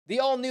The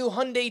all-new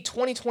Hyundai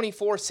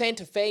 2024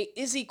 Santa Fe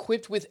is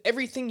equipped with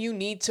everything you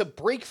need to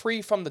break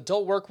free from the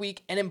dull work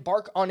week and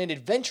embark on an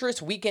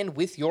adventurous weekend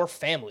with your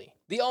family.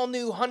 The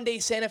all-new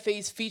Hyundai Santa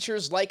Fe's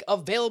features like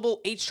available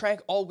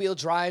H-Track all-wheel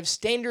drive,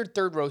 standard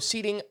third-row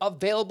seating,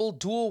 available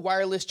dual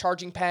wireless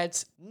charging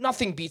pads.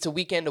 Nothing beats a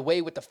weekend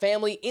away with the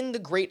family in the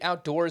great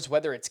outdoors,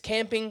 whether it's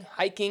camping,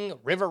 hiking,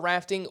 river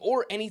rafting,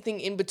 or anything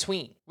in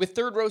between. With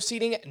third-row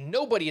seating,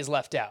 nobody is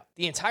left out.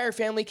 The entire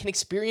family can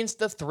experience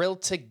the thrill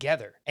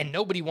together, and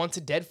nobody wants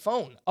a dead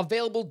phone.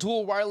 Available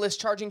dual wireless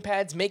charging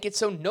pads make it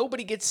so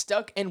nobody gets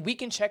stuck, and we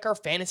can check our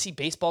fantasy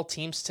baseball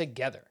teams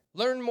together.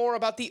 Learn more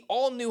about the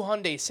all-new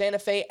Hyundai Santa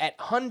Fe at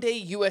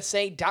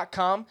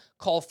HyundaiUSA.com.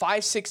 Call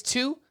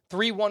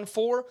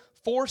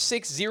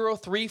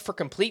 562-314-4603 for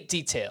complete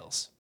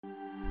details.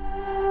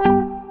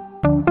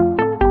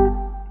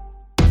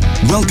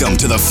 Welcome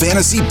to the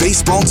Fantasy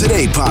Baseball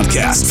Today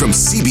podcast from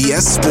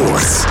CBS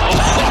Sports.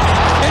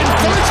 And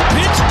first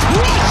pitch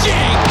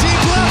crushing!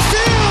 Deep left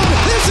field!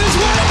 This is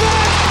way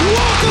back!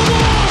 Walk 'em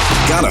off!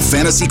 Got a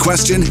fantasy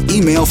question?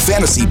 Email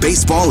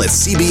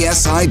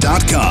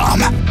fantasybaseball@cbsi.com.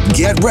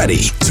 Get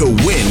ready to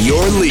win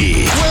your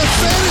league. Where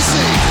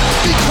fantasy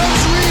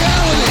becomes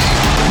reality.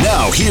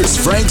 Now here's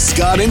Frank,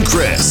 Scott, and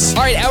Chris.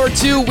 All right, hour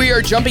two, we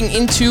are jumping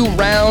into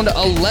round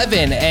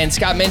 11, and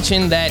Scott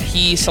mentioned that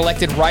he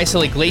selected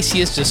Raisel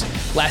Iglesias, just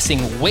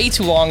lasting way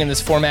too long in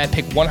this format,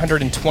 pick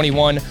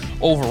 121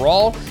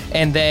 overall,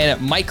 and then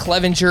Mike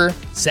Clevinger,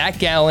 Zach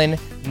Gallen,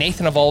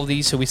 Nathan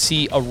Eovaldi, so we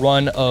see a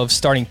run of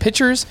starting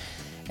pitchers.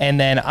 And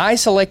then I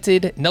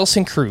selected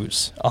Nelson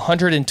Cruz,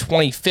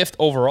 125th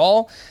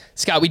overall.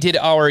 Scott, we did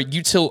our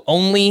util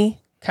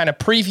only kind of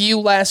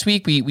preview last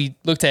week. We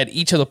looked at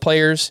each of the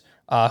players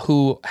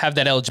who have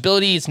that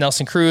eligibility. It's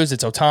Nelson Cruz,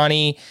 it's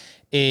Ohtani,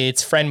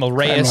 it's Franmil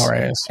Reyes,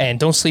 and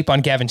don't sleep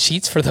on Gavin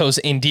Sheets for those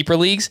in deeper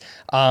leagues.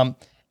 And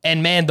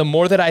man, the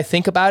more that I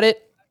think about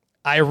it,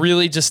 I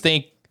really just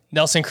think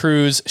Nelson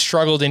Cruz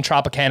struggled in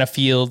Tropicana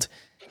Field.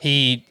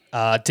 He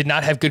did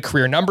not have good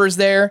career numbers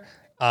there.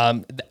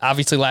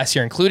 Obviously last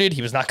year included,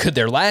 he was not good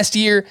there last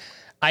year.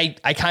 I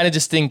kind of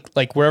just think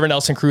like wherever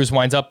Nelson Cruz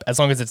winds up, as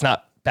long as it's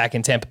not back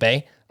in Tampa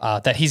Bay,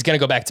 that he's going to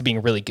go back to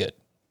being really good.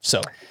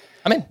 So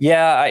I'm in.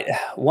 Yeah.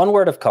 One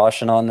word of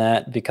caution on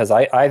that, because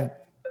I've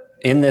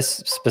in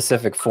this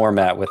specific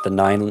format with the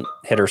 9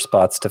 hitter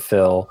spots to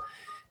fill,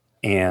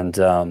 and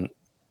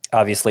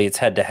obviously it's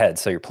head to head.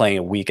 So you're playing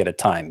a week at a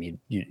time.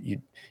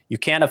 You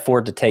can't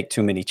afford to take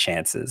too many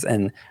chances.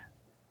 And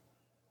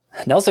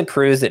Nelson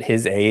Cruz at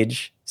his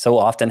age so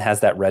often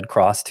has that red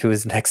cross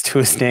next to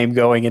his name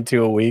going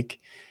into a week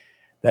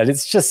that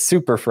it's just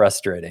super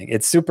frustrating.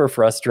 It's super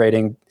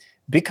frustrating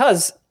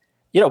because,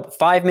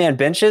 5-man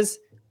benches,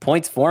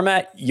 points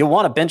format, you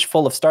want a bench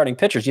full of starting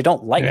pitchers. You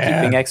don't like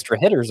keeping extra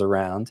hitters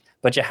around,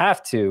 but you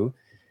have to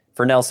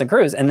for Nelson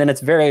Cruz. And then it's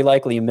very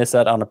likely you miss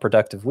out on a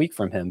productive week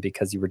from him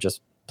because you were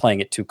just playing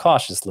it too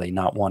cautiously,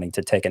 not wanting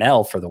to take an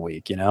L for the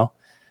week,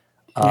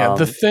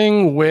 The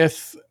thing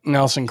with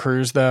Nelson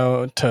Cruz,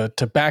 though, to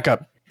back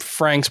up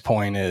Frank's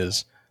point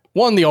is,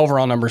 one, the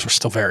overall numbers were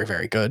still very,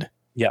 very good.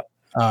 Yep.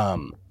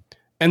 And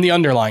the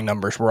underlying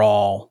numbers were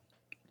all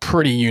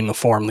pretty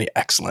uniformly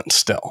excellent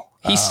still.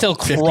 He's still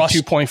crushed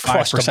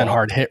 52.5%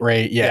 hard hit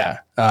rate. Yeah.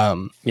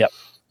 Yep.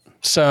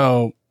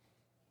 So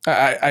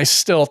I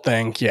still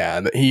think,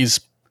 that he's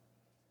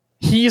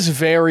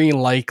very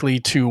likely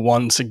to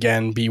once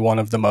again be one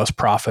of the most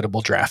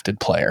profitable drafted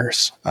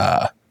players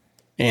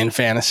in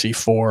fantasy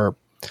for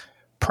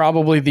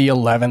probably the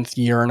 11th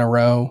year in a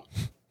row,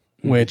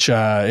 which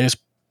is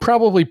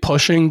probably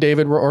pushing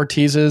David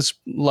Ortiz's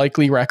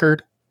likely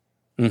record.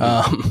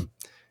 Mm-hmm.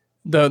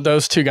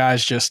 Those two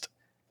guys just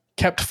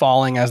kept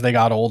falling as they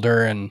got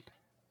older, and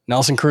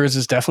Nelson Cruz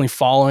is definitely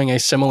following a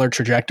similar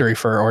trajectory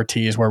for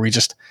Ortiz, where we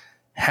just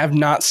have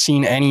not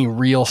seen any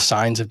real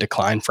signs of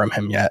decline from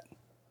him yet.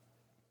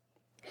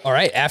 All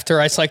right, after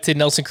I selected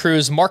Nelson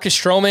Cruz, Marcus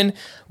Stroman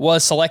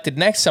was selected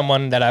next,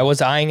 someone that I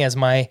was eyeing as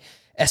my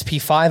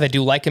SP5. I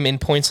do like him in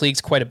points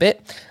leagues quite a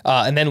bit.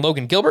 And then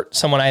Logan Gilbert,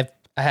 someone I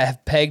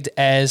have pegged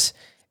as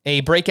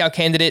a breakout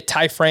candidate,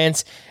 Ty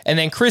France. And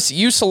then Chris,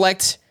 you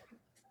select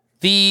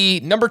the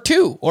number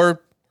 2,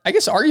 or I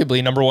guess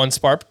arguably number 1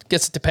 spot. I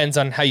guess it depends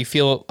on how you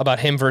feel about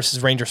him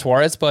versus Ranger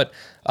Suarez, but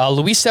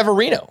Luis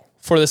Severino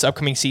for this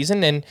upcoming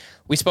season. And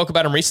we spoke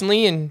about him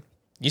recently, and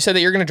you said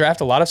that you're going to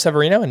draft a lot of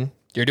Severino, and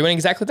you're doing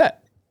exactly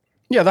that.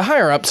 Yeah, the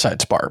higher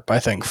upside Sparp, I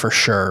think, for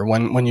sure.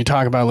 When you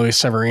talk about Luis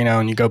Severino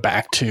and you go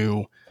back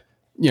to,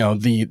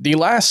 the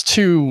last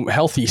 2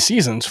 healthy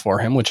seasons for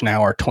him, which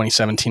now are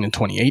 2017 and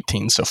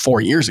 2018, so 4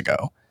 years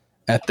ago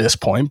at this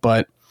point.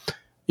 But,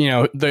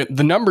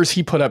 the numbers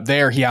he put up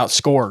there, he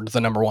outscored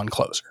the number 1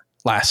 closer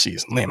last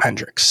season, Liam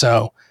Hendriks.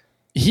 So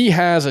he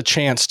has a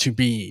chance to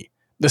be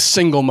the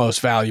single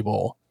most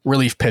valuable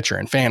relief pitcher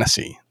in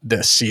fantasy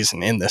this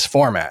season in this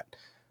format.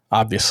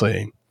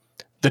 Obviously,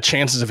 the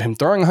chances of him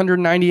throwing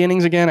 190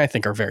 innings again, I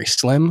think, are very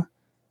slim.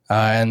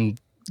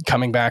 And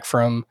coming back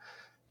from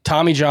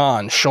Tommy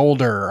John,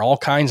 shoulder, all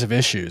kinds of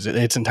issues,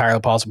 it's entirely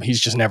possible he's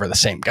just never the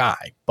same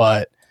guy.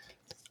 But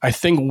I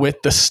think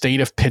with the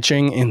state of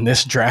pitching in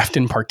this draft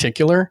in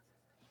particular,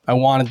 I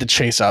wanted to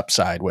chase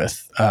upside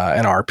with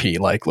an RP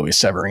like Luis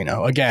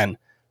Severino. Again,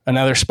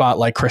 another spot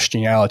like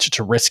Christian Yelich, it's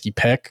a risky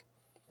pick,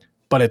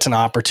 but it's an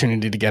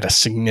opportunity to get a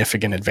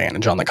significant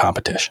advantage on the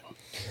competition.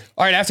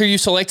 All right, after you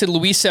selected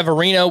Luis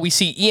Severino, we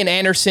see Ian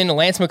Anderson,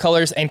 Lance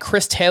McCullers, and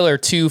Chris Taylor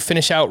to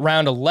finish out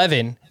round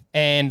 11.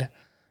 And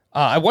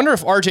I wonder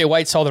if RJ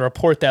White saw the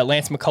report that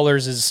Lance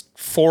McCullers'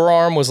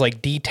 forearm was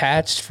like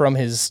detached from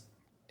his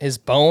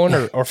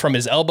bone or from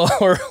his elbow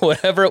or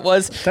whatever it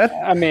was.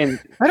 I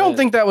don't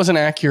think that was an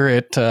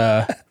accurate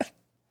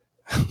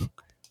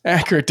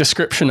accurate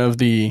description of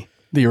the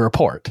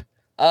report.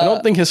 I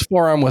don't think his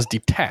forearm was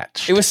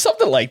detached. It was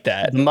something like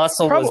that. The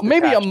muscle was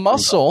maybe a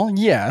muscle,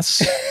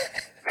 yes.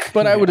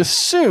 But I would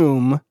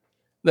assume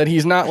that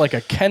he's not like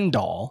a Ken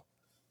doll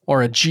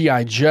or a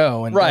G.I.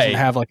 Joe and doesn't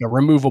have like a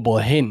removable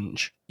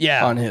hinge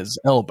on his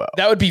elbow.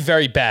 That would be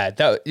very bad.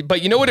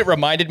 But you know what it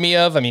reminded me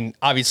of? I mean,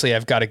 obviously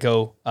I've got to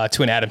go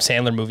to an Adam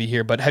Sandler movie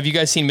here, but have you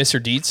guys seen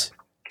Mr. Deeds?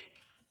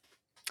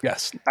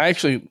 Yes. I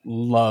actually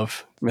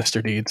love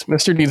Mr. Deeds.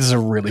 Mr. Deeds is a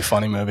really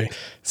funny movie.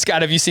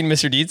 Scott, have you seen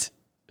Mr. Deeds?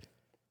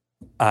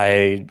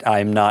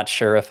 I'm not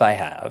sure if I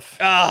have.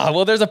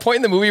 Well, there's a point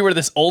in the movie where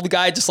this old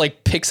guy just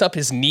like picks up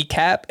his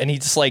kneecap and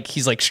he's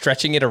like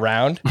stretching it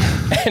around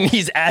and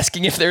he's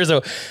asking if there's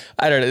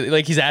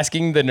he's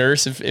asking the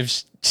nurse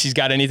if she's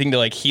got anything to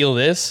like heal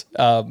this.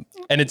 And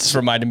it just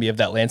reminded me of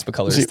that Lance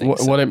McCullers thing.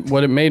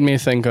 What it made me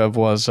think of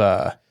was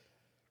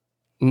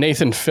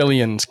Nathan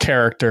Fillion's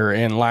character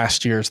in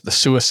last year's The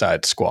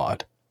Suicide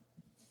Squad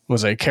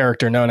was a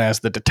character known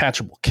as the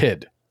Detachable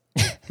Kid.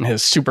 And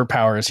his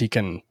superpower is he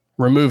can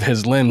remove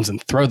his limbs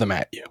and throw them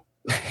at you,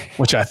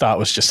 which I thought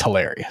was just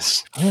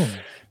hilarious.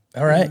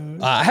 All right.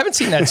 I haven't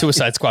seen that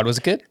Suicide Squad. Was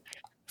it good?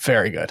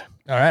 Very good.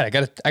 All right. I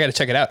gotta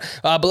check it out.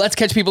 But let's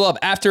catch people up.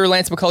 After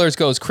Lance McCullers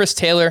goes Chris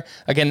Taylor.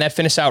 Again, that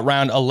finished out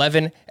round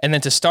 11. And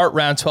then to start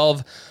round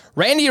 12,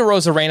 Randy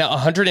Arozarena,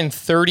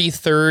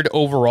 133rd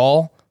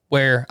overall,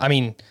 where, I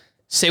mean,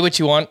 say what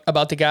you want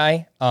about the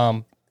guy.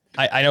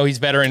 I know he's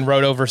better in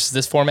Roto versus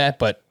this format,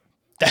 but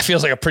that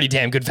feels like a pretty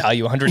damn good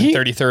value,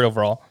 133rd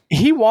overall.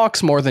 He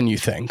walks more than you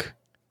think.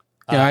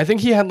 I think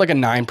he had like a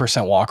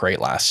 9% walk rate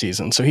last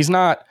season, so he's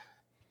not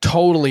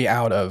totally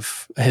out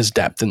of his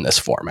depth in this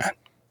format.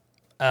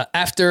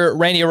 After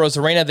Randy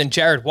Arozarena, then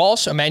Jared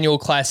Walsh, Emmanuel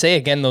Class A.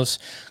 Again, those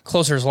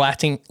closers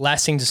lasting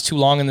just too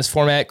long in this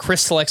format.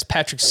 Chris selects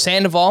Patrick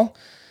Sandoval.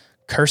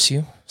 Curse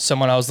you.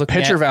 Someone I was looking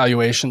at. Pitcher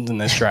valuations in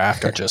this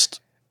draft are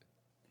just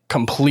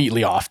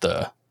completely off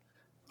the,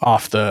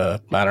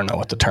 I don't know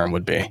what the term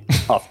would be.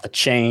 Off the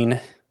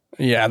chain.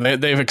 Yeah,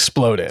 they've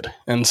exploded.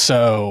 And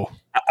so,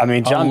 I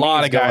mean, a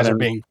lot of guys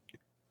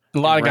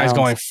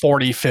going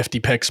 40, 50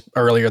 picks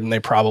earlier than they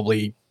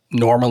probably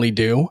normally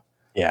do.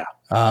 Yeah.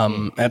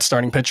 At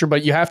starting pitcher,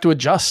 but you have to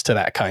adjust to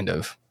that kind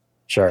of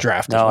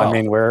draft. No, as well. I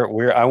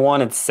mean, I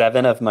wanted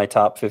 7 of my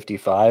top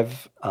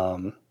 55.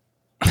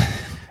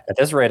 At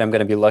this rate, I'm going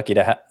to be lucky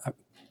to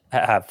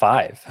have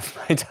 5 of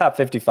my top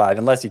 55,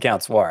 unless you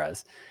count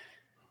Suarez.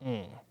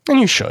 And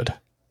you should.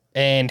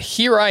 And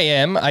here I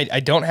am. I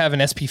don't have an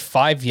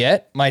SP5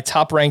 yet. My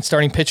top-ranked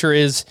starting pitcher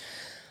is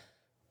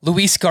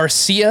Luis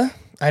Garcia.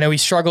 I know he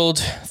struggled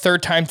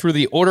third time through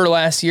the order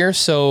last year,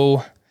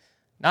 so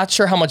not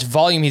sure how much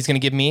volume he's going to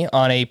give me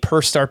on a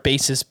per-start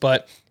basis,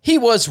 but he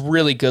was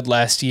really good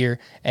last year,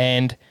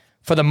 and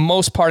for the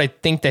most part, I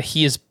think that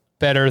he is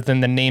better than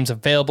the names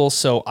available,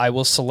 so I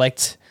will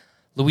select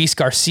Luis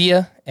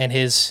Garcia and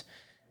his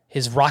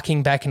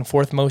rocking back and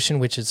forth motion,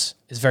 which is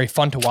very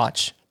fun to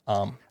watch.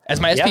 As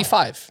my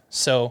SP5.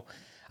 So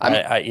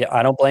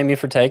I don't blame you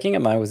for taking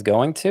him. I was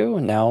going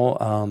to.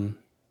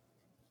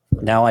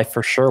 Now I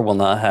for sure will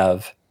not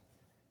have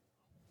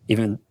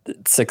even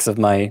 6 of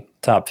my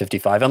top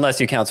 55, unless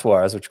you count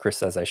Suarez, which Chris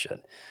says I should.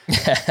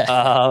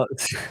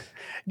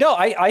 No,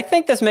 I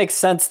think this makes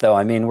sense, though.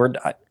 I mean,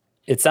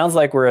 it sounds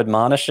like we're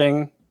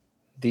admonishing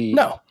the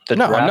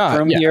draft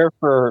room here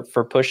for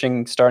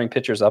pushing starting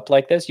pitchers up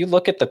like this. You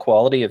look at the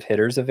quality of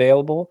hitters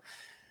available,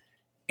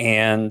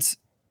 and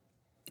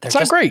it's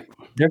not great.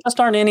 There just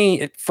aren't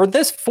any for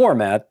this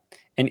format,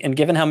 and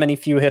given how many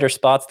few hitter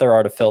spots there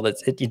are to fill,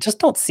 you just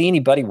don't see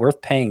anybody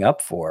worth paying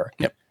up for.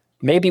 Yep.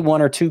 Maybe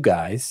 1 or 2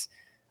 guys,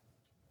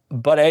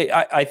 but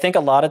I think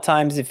a lot of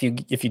times if you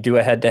do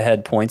a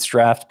head-to-head points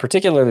draft,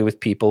 particularly with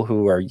people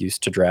who are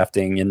used to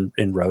drafting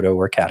in Roto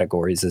or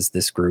categories, as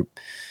this group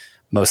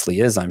mostly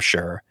is, I'm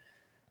sure,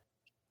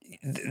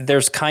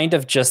 there's kind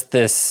of just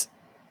this.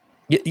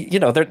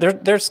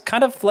 There's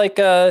kind of like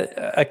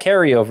a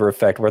carryover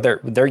effect where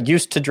they're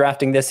used to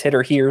drafting this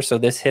hitter here, so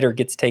this hitter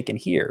gets taken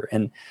here.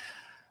 And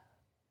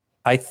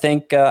I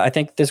think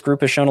this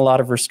group has shown a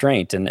lot of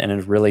restraint and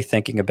is really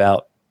thinking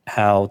about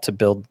how to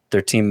build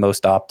their team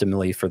most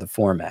optimally for the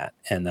format.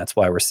 And that's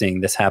why we're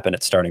seeing this happen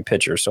at starting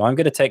pitcher. So I'm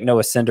going to take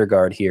Noah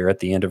Syndergaard here at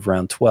the end of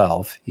round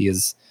 12. He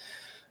is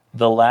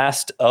the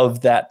last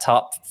of that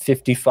top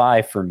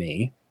 55 for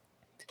me.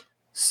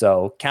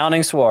 So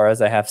counting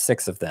Suarez, I have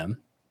 6 of them.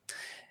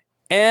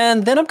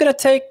 And then I'm going to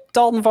take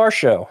Dalton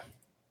Varsho.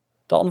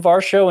 Dalton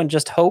Varsho and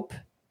just hope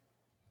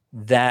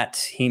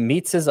that he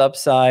meets his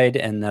upside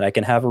and that I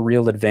can have a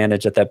real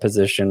advantage at that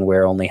position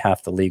where only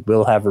half the league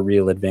will have a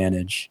real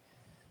advantage,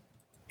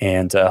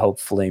 and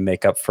hopefully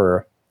make up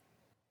for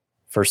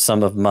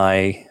some of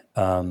my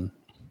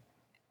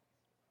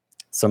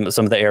some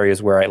of the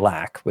areas where I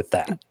lack with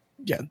that.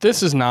 Yeah,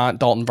 this is not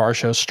Dalton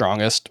Varsho's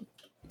strongest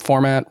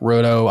format.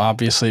 Roto,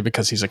 obviously,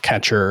 because he's a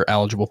catcher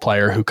eligible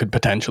player who could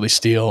potentially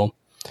steal,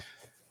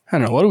 I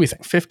don't know, what do we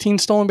think? 15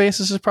 stolen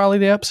bases is probably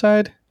the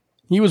upside.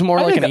 He was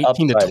more like an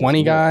 18 to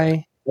 20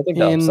 guy. I think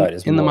the upside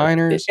is in the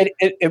minors.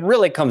 It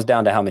really comes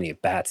down to how many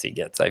bats he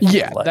gets. I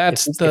feel like.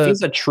 That's if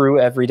he's a true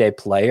everyday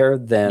player,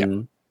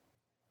 then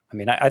I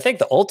mean, I think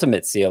the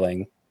ultimate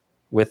ceiling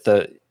with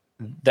the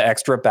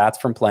extra bats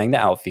from playing the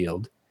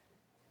outfield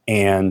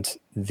and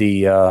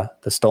the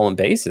stolen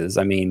bases.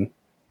 I mean,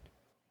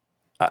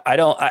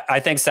 I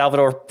think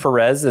Salvador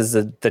Perez is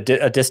a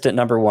distant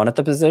number one at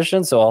the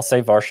position, so I'll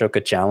say Varsho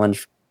could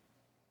challenge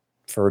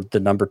for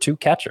the number 2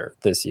 catcher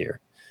this year.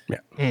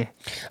 Yeah.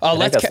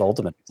 That's the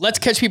ultimate. Let's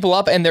catch people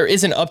up, and there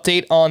is an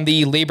update on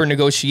the labor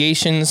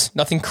negotiations.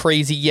 Nothing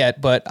crazy yet,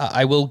 but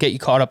I will get you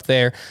caught up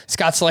there.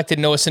 Scott selected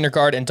Noah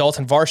Syndergaard and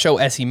Dalton Varsho,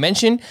 as he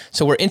mentioned.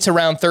 So we're into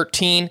round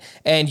 13,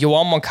 and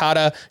Yoan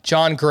Moncada,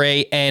 John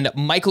Gray, and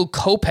Michael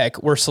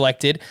Kopech were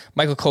selected.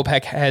 Michael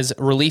Kopech has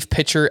relief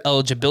pitcher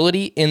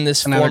eligibility in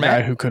this format. Another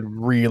guy who could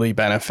really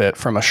benefit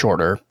from a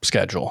shorter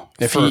schedule.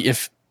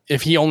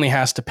 If he only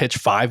has to pitch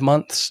 5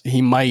 months,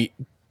 he might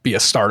be a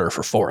starter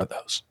for 4 of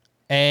those.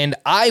 And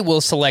I will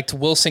select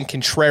Wilson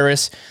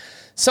Contreras,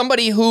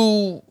 somebody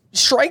who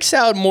strikes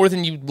out more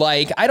than you'd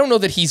like. I don't know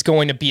that he's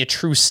going to be a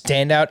true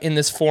standout in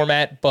this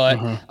format, but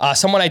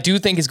someone I do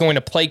think is going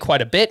to play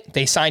quite a bit.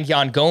 They signed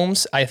Yan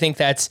Gomes. I think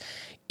that's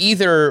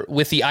either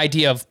with the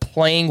idea of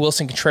playing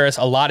Wilson Contreras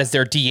a lot as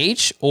their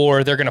DH,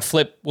 or they're going to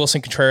flip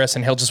Wilson Contreras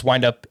and he'll just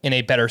wind up in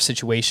a better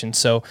situation.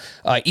 So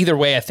either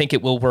way, I think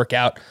it will work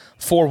out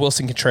for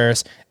Wilson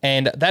Contreras.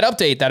 And that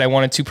update that I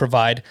wanted to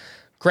provide,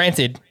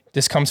 granted,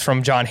 this comes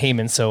from John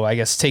Heyman, so I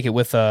guess take it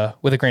with a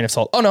grain of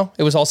salt. Oh, no,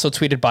 it was also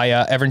tweeted by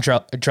Evan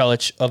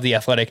Drellich of The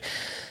Athletic.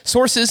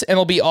 Sources,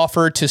 MLB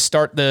offered to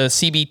start the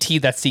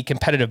CBT, that's the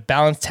competitive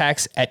balance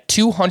tax, at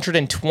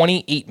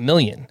 $228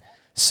 million.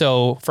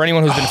 So for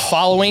anyone who's been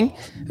following,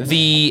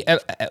 the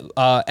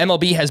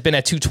MLB has been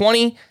at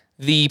 220.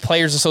 The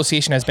Players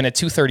Association has been at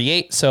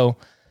 238. So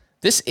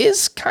this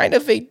is kind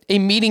of a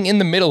meeting in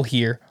the middle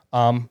here.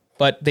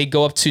 But they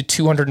go up to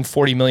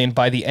 $240 million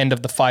by the end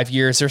of the 5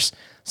 years. There's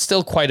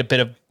still quite a bit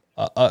of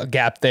a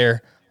gap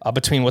there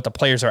between what the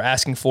players are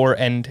asking for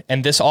and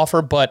this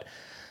offer, but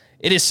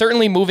it is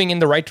certainly moving in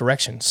the right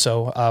direction.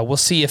 So we'll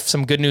see if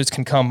some good news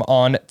can come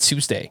on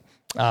Tuesday.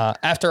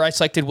 After I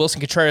selected Wilson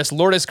Contreras,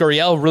 Lourdes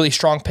Gurriel, really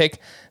strong pick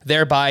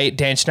there by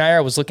Dan Schneider.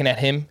 I was looking at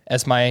him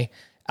as my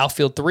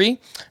outfield 3.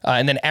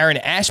 And then Aaron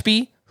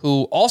Ashby,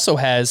 who also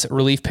has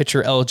relief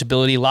pitcher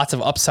eligibility, lots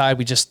of upside.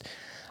 We just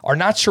are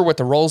not sure what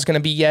the role is going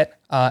to be yet.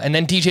 And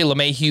then DJ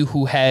LeMahieu,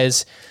 who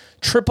has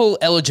triple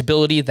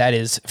eligibility. That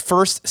is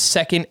first,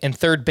 second, and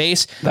third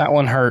base. That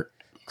one hurt.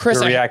 Chris,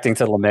 you're reacting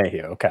to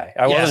LeMahieu. Okay.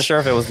 I wasn't sure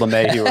if it was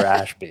LeMahieu or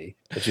Ashby,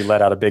 but you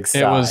let out a big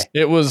sigh.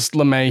 It was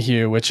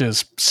LeMahieu, which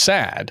is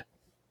sad.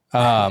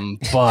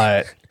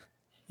 But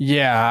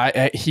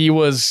yeah, he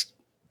was,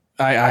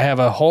 I have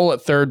a hole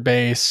at third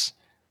base,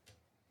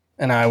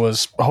 and I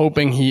was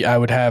hoping I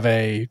would have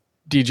a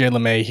DJ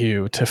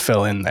LeMahieu to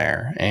fill in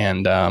there.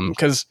 And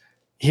because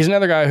he's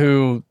another guy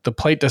who the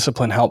plate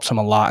discipline helps him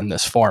a lot in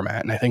this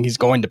format, and I think he's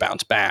going to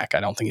bounce back. I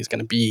don't think he's going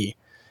to be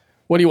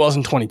what he was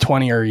in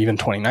 2020 or even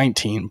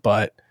 2019,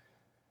 but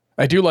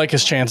I do like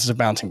his chances of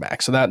bouncing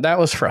back. So that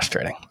was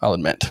frustrating, I'll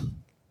admit.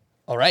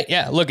 All right.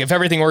 Yeah. Look, if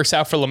everything works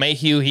out for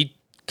LeMahieu, he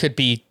could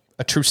be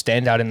a true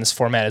standout in this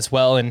format as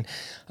well. And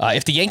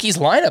if the Yankees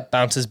lineup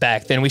bounces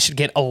back, then we should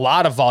get a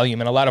lot of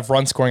volume and a lot of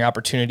run scoring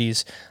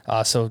opportunities.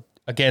 So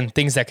again,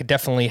 things that could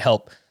definitely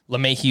help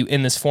LeMahieu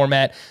in this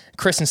format.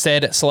 Chris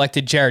instead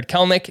selected Jared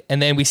Kelenic,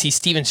 and then we see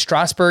Steven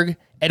Strasburg,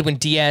 Edwin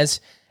Diaz,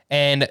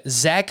 and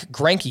Zach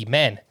Greinke.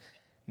 Man,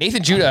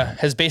 Nathan Judah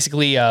has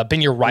basically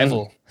been your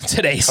rival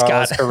today,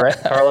 Scott.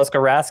 Carlos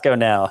Carrasco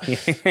now.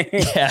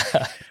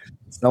 Yeah.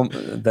 So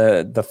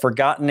the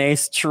forgotten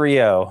ace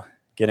trio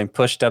getting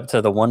pushed up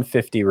to the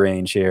 150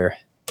 range here.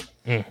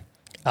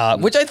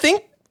 Which I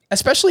think,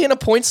 especially in a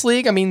points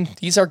league, I mean,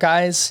 these are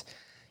guys,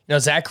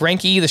 Zach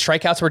Greinke, the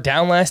strikeouts were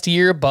down last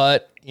year,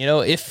 but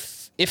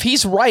if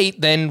he's right,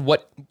 then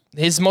what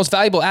his most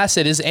valuable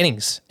asset is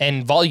innings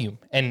and volume.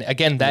 And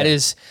again, that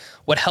is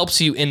what helps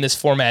you in this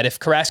format. If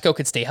Carrasco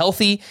could stay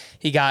healthy,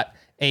 he got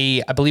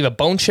I believe a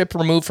bone chip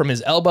removed from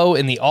his elbow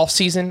in the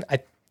offseason.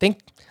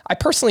 I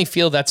personally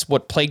feel that's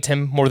what plagued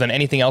him more than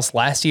anything else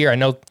last year. I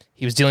know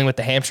he was dealing with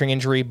the hamstring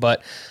injury,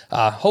 but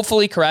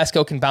hopefully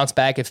Carrasco can bounce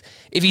back. If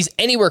he's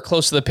anywhere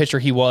close to the pitcher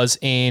he was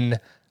in,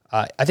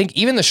 I think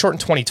even the short in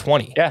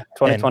 2020. Yeah,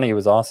 2020 he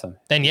was awesome.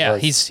 Then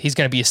he's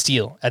going to be a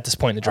steal at this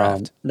point in the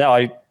draft. Now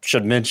I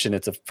should mention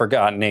it's a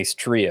forgotten ace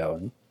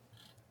trio.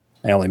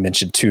 I only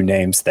mentioned 2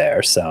 names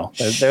there, so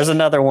there's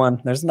another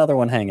one. There's another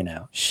one hanging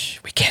out. Shh,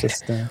 we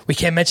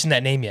can't mention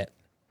that name yet.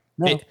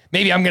 No.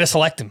 Maybe I'm going to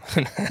select him.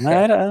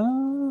 I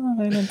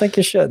don't think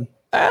you should.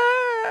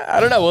 I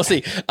don't know. We'll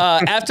see.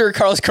 After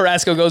Carlos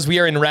Carrasco goes, we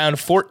are in round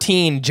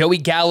 14. Joey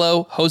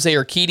Gallo, Jose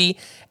Urquidy,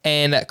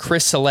 and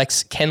Chris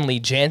selects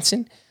Kenley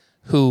Jansen,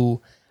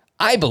 who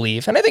I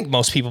believe, and I think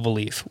most people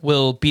believe,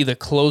 will be the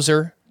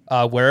closer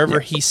wherever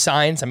he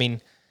signs. I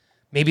mean,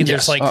 maybe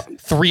there's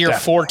 3 or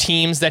 4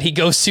 teams that he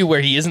goes to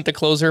where he isn't the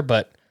closer,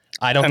 but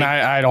I don't.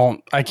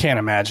 And I can't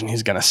imagine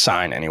he's going to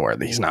sign anywhere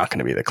that he's not going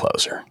to be the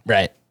closer.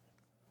 Right.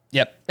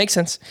 Yep, makes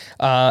sense.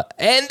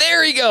 And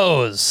there he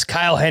goes,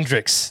 Kyle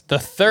Hendricks, the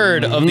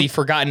third of the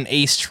Forgotten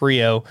Ace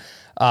trio,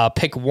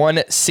 pick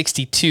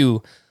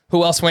 162.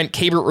 Who else went?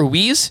 Keibert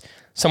Ruiz,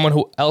 someone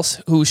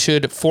who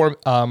should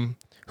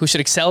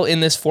excel in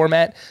this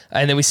format.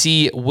 And then we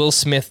see Will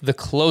Smith, the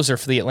closer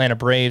for the Atlanta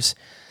Braves,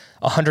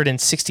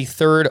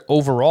 163rd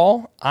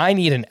overall. I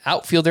need an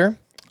outfielder.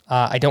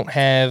 I don't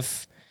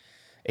have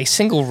a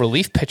single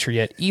relief pitcher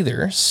yet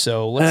either.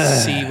 So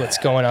let's see what's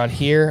going on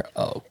here.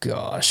 Oh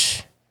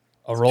gosh.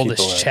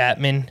 Aroldis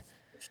Chapman.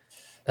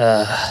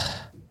 Don't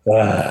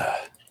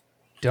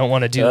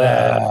want to do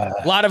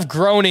that. A lot of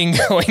groaning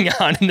going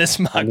on in this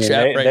mock draft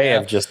right now. They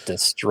have just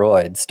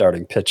destroyed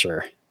starting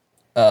pitcher.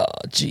 Oh,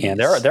 geez. And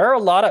there are a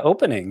lot of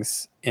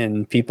openings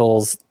in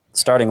people's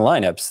starting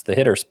lineups, the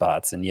hitter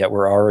spots, and yet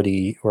we're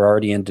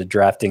already into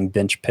drafting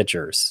bench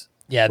pitchers.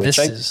 Yeah,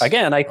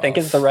 I think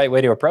is the right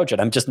way to approach it.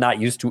 I'm just not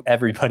used to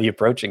everybody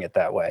approaching it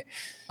that way.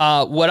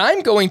 What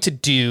I'm going to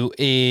do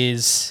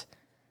is,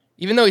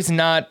 even though he's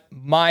not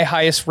my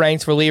highest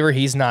ranked reliever,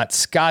 he's not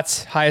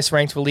Scott's highest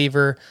ranked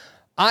reliever,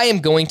 I am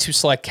going to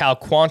select Cal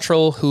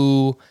Quantrill,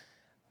 who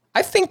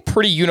I think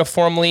pretty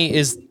uniformly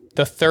is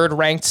the 3rd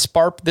ranked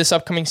SPARP this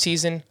upcoming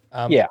season.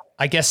 I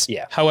guess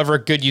however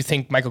good you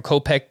think Michael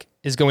Kopech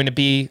is going to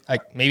be,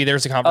 like maybe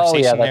there's a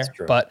conversation there.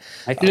 True. But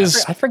I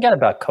forget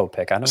about Kopech.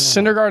 I don't know.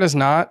 Syndergaard is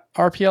not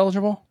RP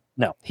eligible?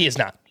 No. He is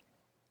not.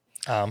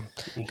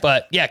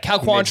 But yeah, Cal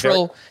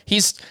Quantrill,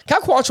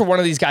 one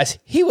of these guys,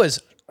 he was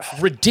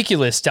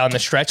ridiculous down the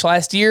stretch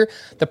last year.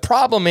 The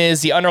problem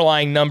is the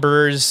underlying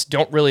numbers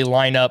don't really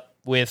line up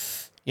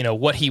with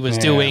what he was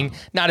doing.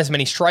 Not as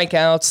many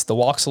strikeouts, the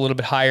walk's a little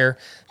bit higher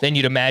than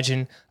you'd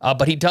imagine,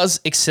 but he does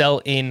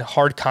excel in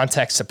hard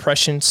contact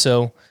suppression.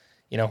 So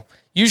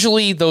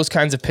usually those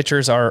kinds of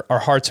pitchers are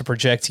hard to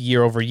project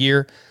year over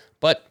year,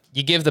 but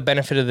you give the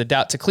benefit of the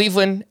doubt to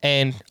Cleveland.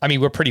 And I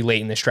mean, we're pretty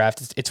late in this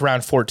draft. It's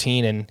round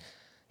 14 and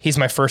he's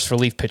my first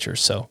relief pitcher.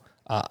 So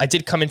I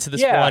did come into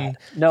this one.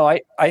 No,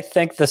 I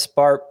think the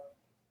SPARP,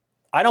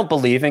 I don't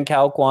believe in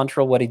Cal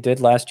Quantrill, what he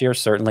did last year.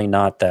 Certainly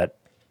not that,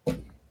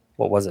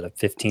 what was it, a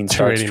 15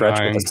 start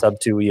stretch with a sub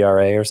 2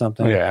 ERA or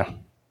something? Yeah.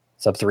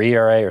 Sub 3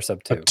 ERA or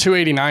sub 2?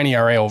 2.89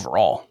 ERA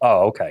overall.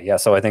 Oh, okay. Yeah,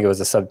 so I think it was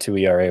a sub 2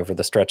 ERA over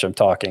the stretch I'm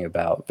talking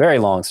about. Very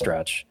long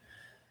stretch.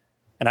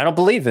 And I don't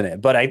believe in it,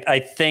 but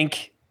I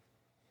think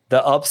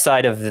the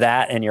upside of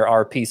that and your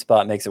RP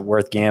spot makes it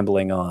worth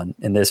gambling on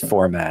in this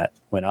format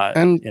when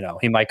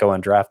he might go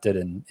undrafted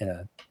in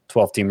a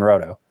 12-team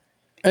roto.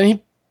 And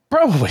he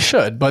probably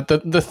should. But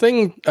the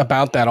thing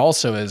about that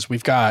also is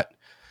we've got,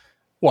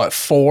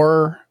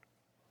 4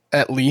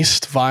 at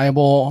least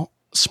viable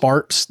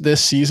SPARPs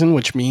this season,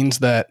 which means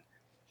that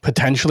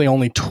potentially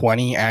only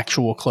 20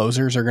 actual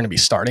closers are going to be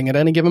starting at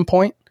any given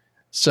point.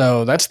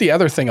 So that's the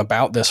other thing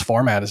about this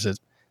format is that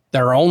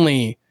there are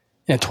only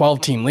in a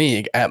 12-team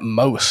league at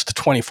most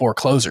 24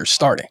 closers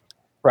starting.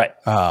 Right.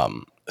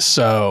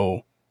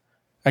 So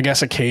I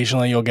guess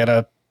occasionally you'll get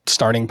a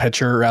starting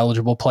pitcher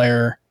eligible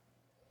player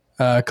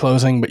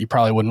closing, but you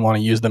probably wouldn't want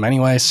to use them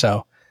anyway.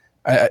 So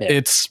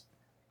it's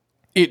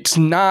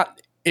not.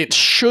 It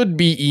should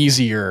be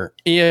easier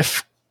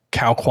if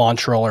Cal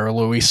Quantrill or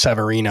Luis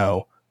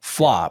Severino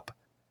flop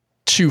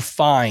to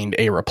find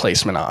a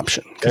replacement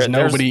option, because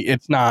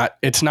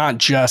it's not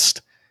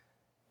just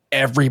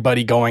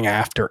everybody going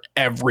after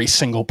every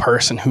single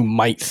person who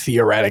might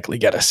theoretically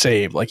get a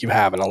save like you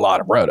have in a lot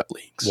of roto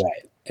leagues.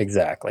 Right,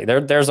 exactly.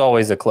 There's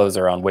always a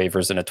closer on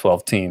waivers in a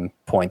 12-team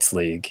points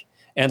league,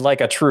 and like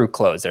a true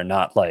closer,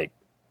 not like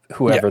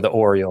whoever the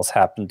Orioles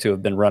happen to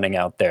have been running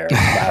out there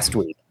last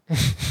week.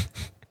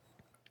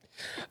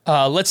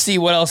 Let's see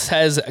what else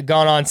has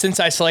gone on. Since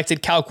I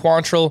selected Cal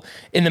Quantrill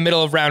in the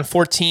middle of round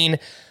 14,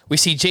 we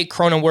see Jake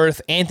Cronenworth,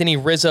 Anthony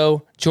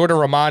Rizzo, Jordan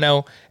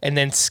Romano, and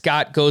then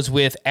Scott goes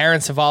with Aaron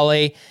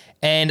Savale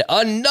and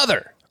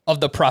another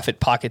of the profit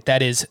pocket,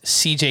 that is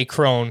CJ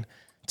Cron,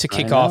 to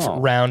kick off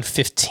round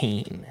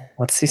 15.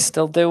 What's he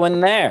still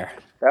doing there?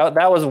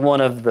 That was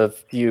one of the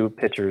few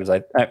hitters I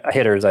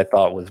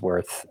thought was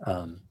worth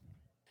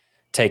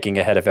taking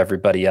ahead of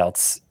everybody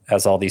else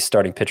as all these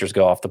starting pitchers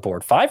go off the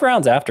board. 5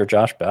 rounds after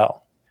Josh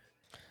Bell.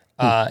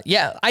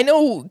 Yeah, I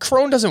know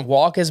Cron doesn't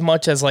walk as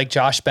much as like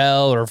Josh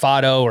Bell or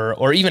Votto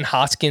or even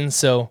Hoskins,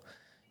 so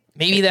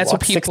maybe that's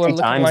what people are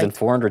looking times like. And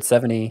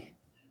 470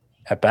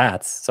 at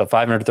bats, so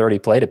 530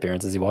 plate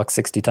appearances. He walked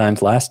 60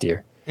 times last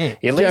year. He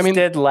at least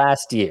did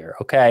last year,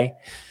 okay?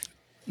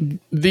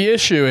 The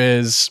issue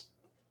is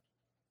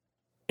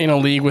in a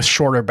league with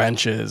shorter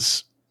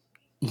benches,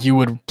 you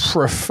would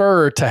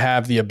prefer to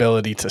have the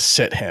ability to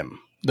sit him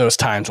those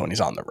times when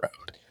he's on the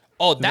road.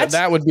 Oh,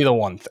 that would be the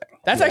one thing.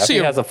 That's Yeah, actually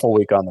if he has a full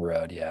week on the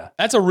road. Yeah,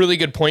 that's a really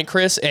good point,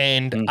 Chris.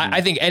 And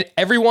I think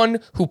everyone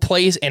who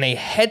plays in a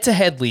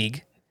head-to-head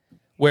league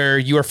where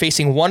you are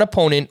facing one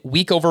opponent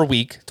week over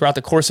week throughout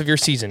the course of your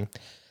season,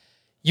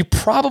 you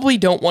probably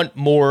don't want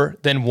more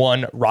than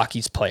one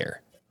Rockies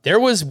player. There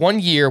was one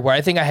year where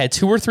I think I had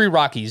 2 or 3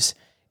 Rockies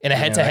in a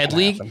head-to-head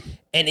league,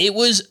 and it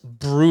was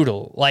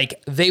brutal.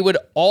 Like they would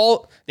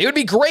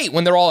be great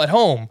when they're all at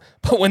home,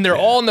 but when they're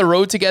all on the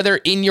road together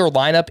in your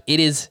lineup, it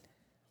is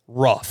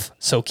rough.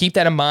 So keep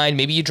that in mind.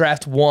 Maybe you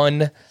draft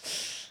 1.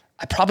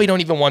 I probably don't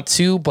even want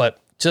 2, but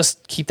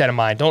just keep that in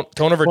mind. Don't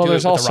overdo it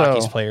with the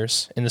Rockies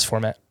players in this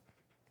format.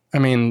 I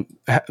mean,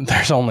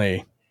 there's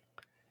only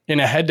in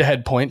a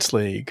head-to-head points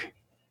league.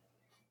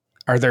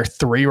 Are there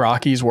 3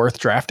 Rockies worth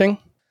drafting?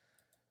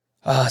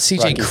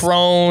 CJ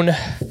Cron.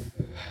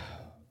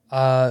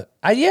 I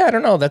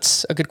don't know.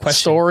 That's a good question.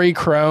 Story,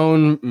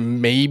 Cron,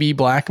 maybe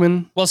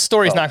Blackmon. Well,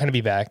 Story's not going to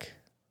be back.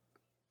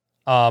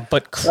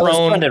 But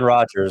Cron. Brendan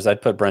Rodgers.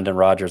 I'd put Brendan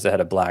Rodgers ahead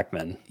of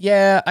Blackmon.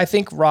 Yeah, I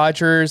think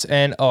Rodgers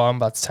and I'm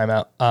about to time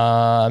out.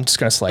 I'm just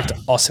going to select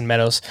Austin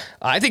Meadows.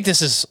 I think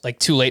this is like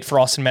too late for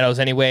Austin Meadows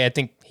anyway. I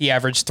think he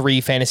averaged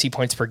 3 fantasy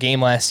points per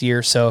game last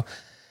year, so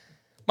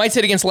might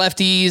sit against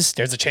lefties.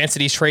 There's a chance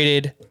that he's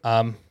traded.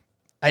 I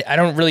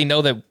don't really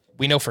know that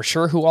we know for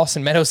sure who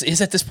Austin Meadows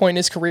is at this point in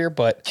his career,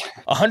 but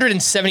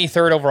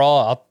 173rd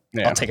overall,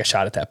 I'll take a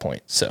shot at that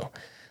point. So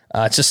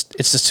it's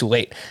just too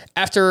late.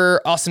 After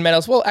Austin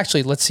Meadows, well,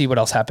 actually, let's see what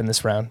else happened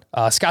this round.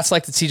 Scott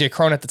selected CJ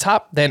Cron at the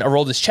top, then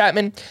Aroldis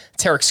Chapman,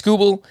 Tarek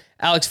Skubal,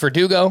 Alex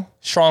Verdugo,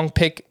 strong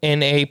pick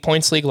in a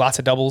points league, lots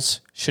of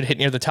doubles, should hit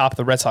near the top of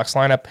the Red Sox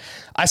lineup.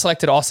 I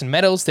selected Austin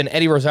Meadows, then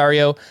Eddie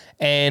Rosario,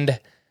 and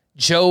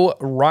Joe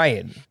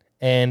Ryan.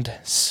 And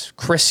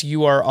Chris,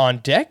 you are on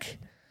deck.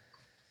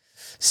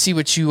 See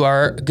what you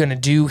are gonna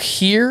do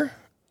here.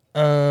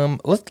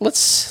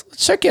 Let's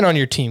check in on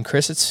your team,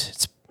 Chris.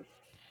 It's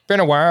been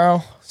a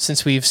while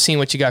since we've seen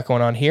what you got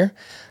going on here.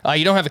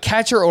 You don't have a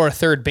catcher or a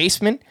third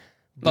baseman,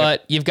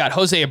 but you've got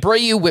Jose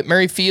Abreu, Whit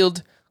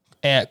Merrifield,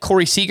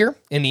 Corey Seager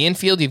in the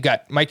infield. You've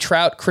got Mike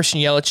Trout, Christian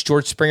Yelich,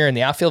 George Springer in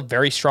the outfield,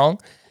 very strong.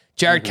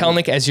 Jared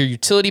Kelenic as your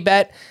utility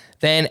bat.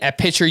 Then at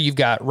pitcher, you've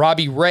got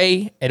Robbie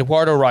Ray,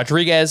 Eduardo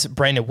Rodriguez,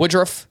 Brandon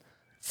Woodruff,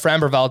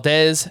 Framber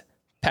Valdez,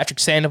 Patrick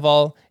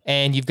Sandoval,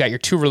 and you've got your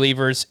 2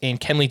 relievers in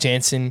Kenley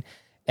Jansen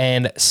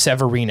and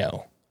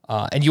Severino.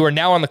 And you are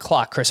now on the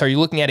clock, Chris. Are you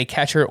looking at a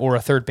catcher or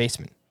a third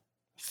baseman?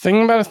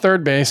 Thinking about a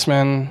third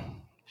baseman,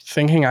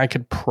 thinking I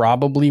could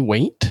probably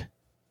wait.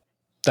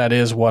 That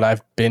is what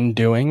I've been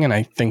doing, and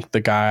I think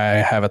the guy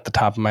I have at the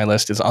top of my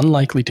list is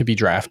unlikely to be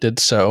drafted,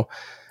 so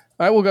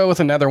I will go with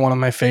another one of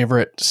my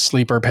favorite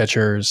sleeper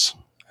pitchers,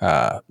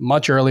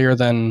 much earlier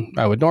than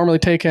I would normally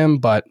take him,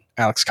 but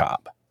Alex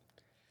Cobb.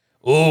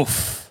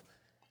 Oof.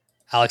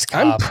 Alex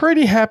Cobb. I'm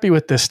pretty happy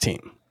with this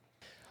team.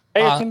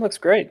 Hey, your team looks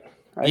great.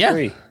 I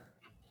agree.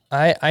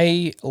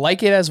 I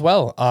like it as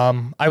well.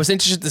 I was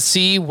interested to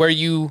see where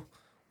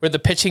the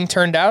pitching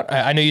turned out.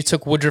 I know you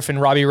took Woodruff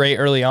and Robbie Ray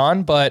early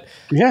on, but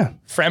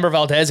Framber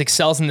Valdez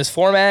excels in this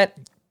format.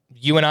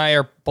 You and I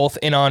are both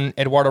in on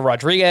Eduardo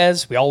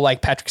Rodriguez. We all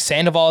like Patrick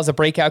Sandoval as a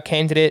breakout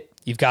candidate.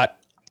 You've got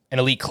an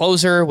elite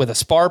closer with a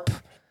SPARP,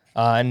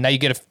 and now you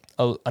get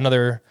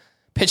another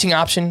pitching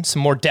option,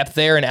 some more depth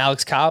there in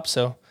Alex Cobb.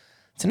 So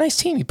it's a nice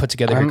team you put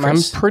together here,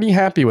 Chris. I'm pretty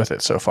happy with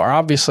it so far.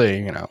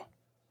 Obviously,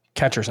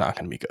 catcher's not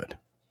going to be good.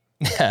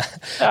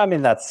 I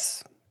mean,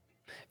 if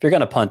you're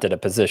going to punt at a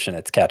position,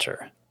 it's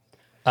catcher.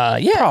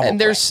 Probably. And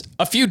there's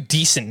a few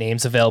decent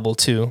names available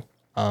too.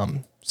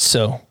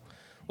 So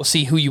we'll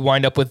see who you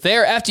wind up with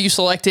there. After you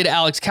selected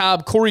Alex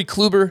Cobb, Corey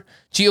Kluber,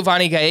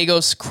 Giovanni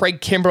Gallegos,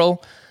 Craig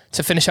Kimbrell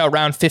to finish out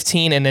round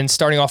 15. And then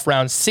starting off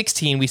round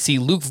 16, we see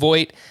Luke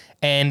Voigt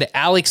and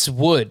Alex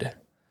Wood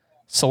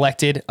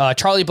selected.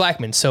 Charlie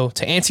Blackmon. So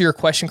to answer your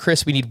question,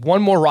 Chris, we need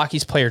one more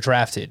Rockies player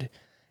drafted,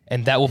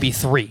 and that will be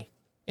 3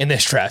 in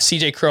this draft.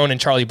 CJ Cron and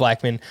Charlie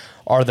Blackmon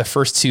are the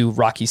first 2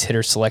 Rockies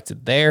hitters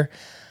selected there.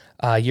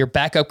 Your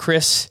backup,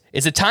 Chris.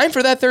 Is it time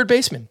for that third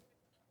baseman?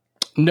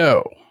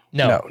 No.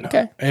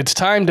 Okay. It's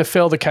time to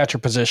fill the catcher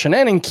position,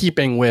 and in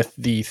keeping with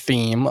the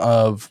theme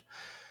of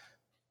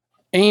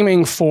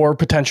aiming for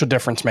potential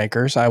difference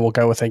makers, I will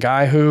go with a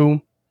guy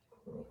who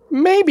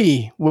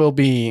maybe will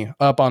be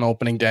up on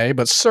opening day,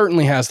 but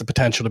certainly has the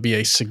potential to be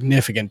a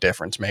significant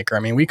difference maker. I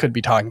mean, we could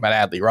be talking about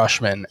Adley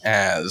Rutschman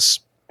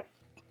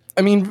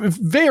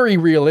very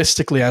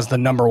realistically as the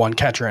number 1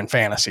 catcher in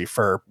fantasy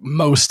for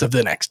most of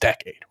the next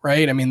decade,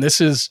 right? I mean,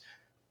 this is,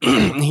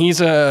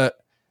 he's a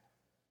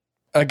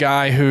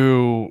guy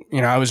who,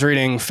 I was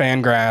reading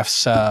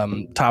Fangraphs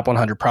top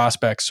 100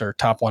 prospects or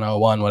top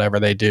 101, whatever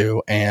they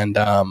do. And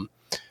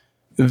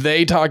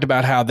they talked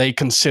about how they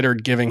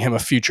considered giving him a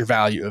future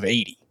value of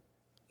 80,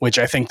 which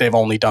I think they've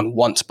only done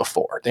once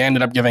before. They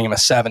ended up giving him a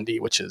 70,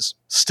 which is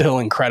still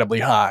incredibly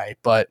high.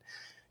 But,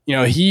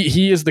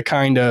 he is the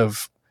kind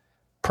of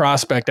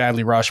prospect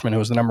Adley Rutschman, who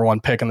was the number 1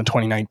 pick in the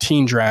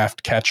 2019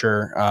 draft,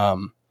 catcher,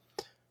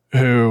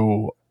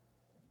 who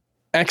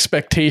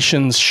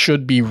expectations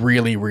should be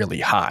really, really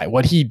high.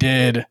 What he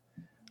did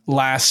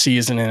last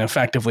season, and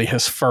effectively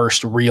his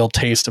first real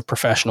taste of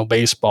professional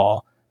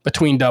baseball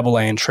between AA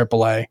and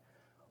AAA,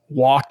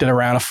 walked at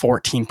around a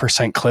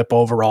 14% clip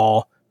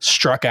overall,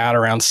 struck out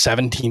around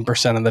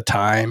 17% of the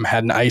time,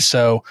 had an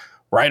ISO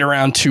right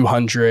around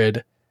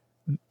 200.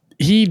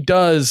 He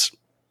does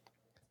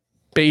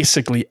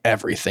basically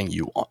everything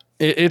you want.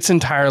 It's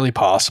entirely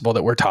possible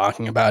that we're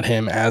talking about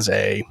him as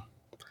a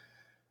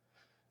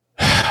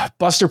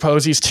Buster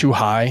Posey's too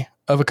high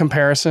of a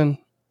comparison,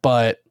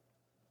 but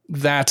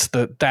that's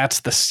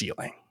the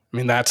ceiling. I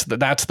mean, that's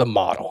the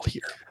model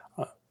here.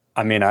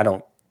 I mean, I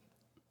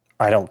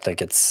don't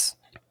think it's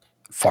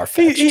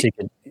far-fetched.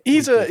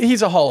 He's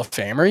a Hall of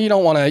Famer. You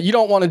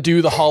don't want to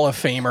do the Hall of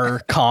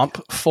Famer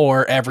comp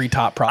for every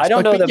top prospect.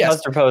 I don't know that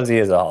Buster Posey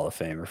is a Hall of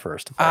Famer.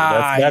 First of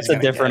all, that's a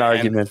different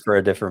argument for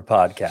a different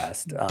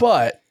podcast.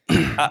 But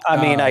I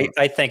mean,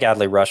 I think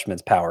Adley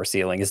Rutschman's power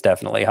ceiling is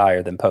definitely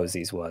higher than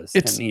Posey's was.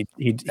 That's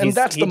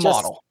the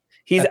model.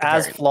 He's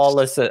as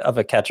flawless of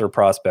a catcher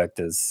prospect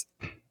as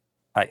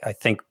I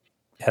think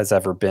has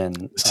ever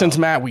been since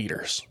Matt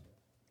Wieters.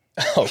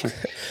 Oh,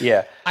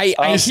 yeah.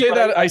 I say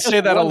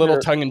that a little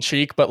tongue in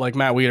cheek, but like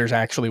Matt Wieters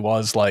actually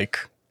was like,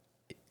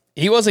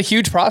 he was a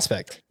huge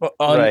prospect,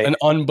 an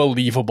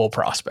unbelievable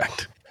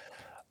prospect.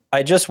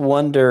 I just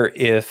wonder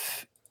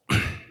if.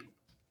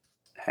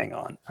 Hang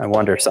on, I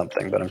wonder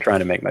something, but I'm trying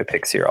to make my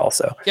picks here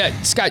also. Yeah,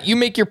 Scott, you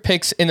make your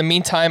picks. In the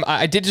meantime,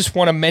 I did just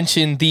want to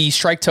mention the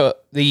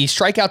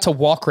strikeout to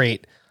walk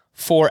rate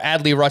for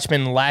Adley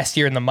Rutschman last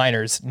year in the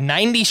minors.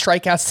 90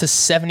 strikeouts to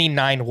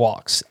 79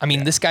 walks. I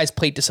mean, this guy's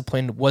plate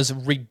discipline was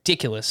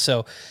ridiculous.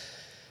 So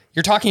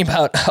you're talking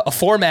about a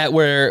format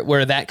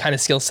where that kind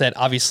of skill set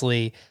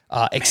obviously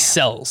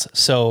excels.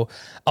 So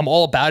I'm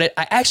all about it.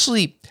 I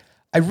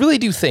really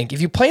do think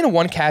if you play in a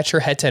one catcher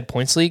head-to-head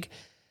points league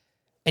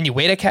and you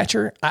wait a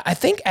catcher, I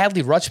think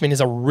Adley Rutschman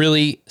is a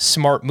really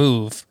smart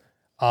move.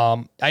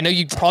 I know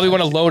you probably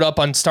want to load up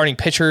on starting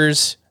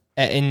pitchers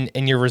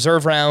in your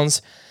reserve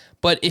rounds,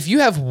 but if you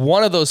have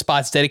one of those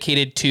spots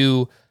dedicated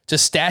to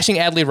just stashing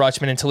Adley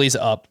Rutschman until he's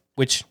up,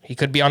 which he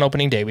could be on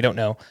opening day, we don't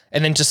know,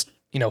 and then just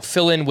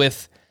fill in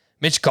with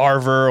Mitch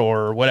Garver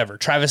or whatever,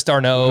 Travis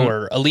d'Arnaud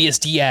or Elias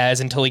Diaz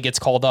until he gets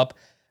called up,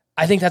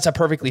 I think that's a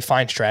perfectly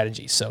fine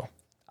strategy. So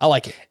I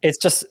like it. It's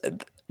just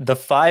the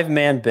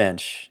 5-man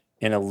bench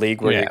in a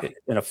league where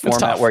in a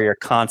format where you're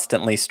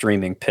constantly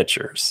streaming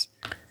pitchers.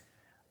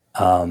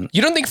 You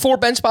don't think 4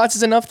 bench spots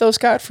is enough though,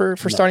 Scott, for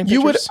starting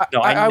pitchers?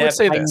 I would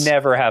say this. I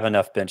never have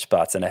enough bench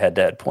spots in a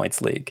head-to-head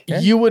points league. Yeah.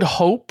 You would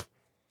hope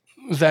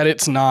that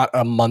it's not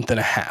a month and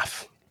a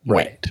half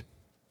wait.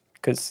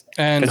 Because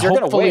you're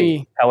going to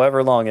wait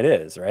however long it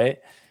is, right?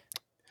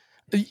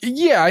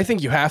 Yeah, I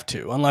think you have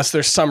to, unless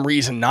there's some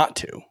reason not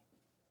to.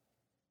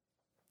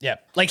 Yeah,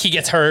 like he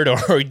gets hurt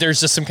or there's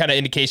just some kind of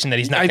indication that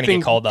he's not going to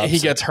get called up. He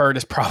gets hurt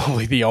is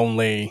probably the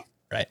only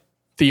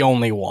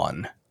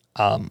one.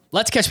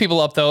 Let's catch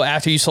people up, though.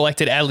 After you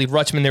selected Adley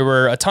Rutschman, there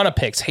were a ton of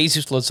picks.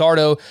 Jesus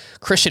Luzardo,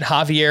 Christian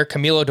Javier,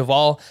 Camilo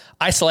Doval.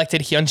 I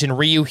selected Hyunjin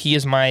Ryu. He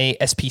is my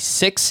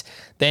SP6.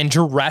 Then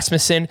Drew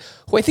Rasmussen,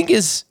 who I think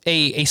is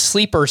a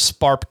sleeper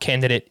SPARP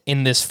candidate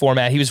in this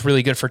format. He was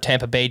really good for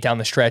Tampa Bay down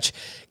the stretch.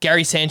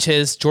 Gary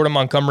Sanchez, Jordan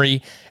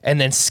Montgomery,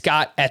 and then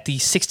Scott at the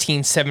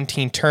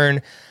 16-17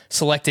 turn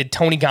selected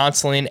Tony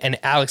Gonsolin and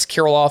Alex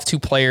Kirilloff, 2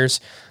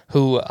 players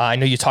who I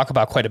know you talk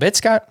about quite a bit,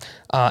 Scott.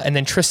 And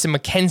then Tristan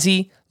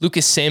McKenzie,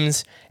 Lucas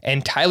Sims,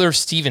 and Tyler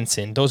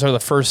Stevenson. Those are the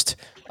first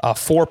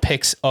 4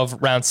 picks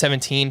of round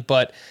 17.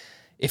 But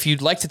if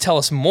you'd like to tell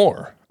us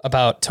more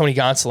about Tony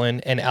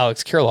Gonsolin and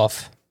Alex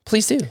Kirilloff,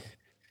 please do.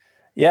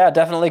 Yeah,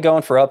 definitely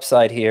going for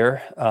upside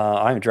here.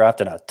 I'm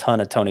drafting a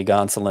ton of Tony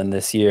Gonsolin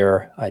this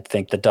year. I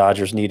think the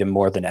Dodgers need him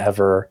more than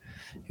ever.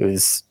 He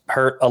was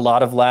hurt a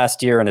lot of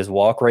last year and his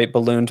walk rate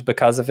ballooned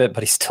because of it,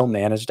 but he still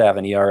managed to have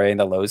an ERA in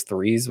the low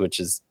 3s, which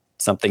is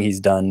something he's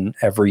done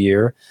every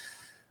year.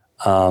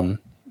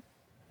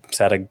 He's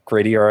had a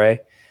great ERA.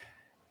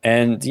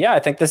 And yeah, I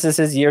think this is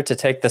his year to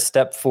take the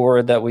step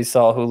forward that we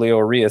saw Julio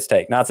Urias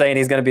take. Not saying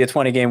he's going to be a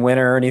 20-game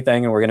winner or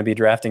anything, and we're going to be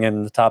drafting him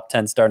in the top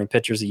 10 starting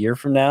pitchers a year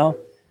from now.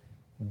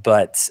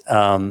 But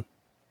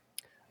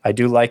I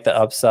do like the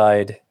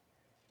upside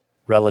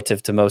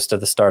relative to most of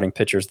the starting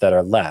pitchers that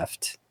are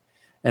left.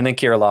 And then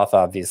Kirilloff,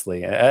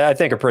 obviously, I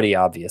think a pretty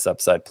obvious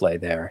upside play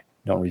there.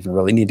 Don't even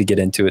really need to get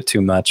into it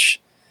too much.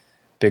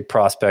 Big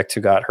prospect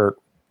who got hurt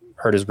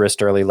his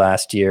wrist early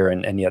last year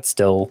and yet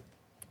still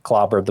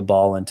clobbered the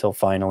ball until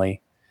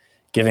finally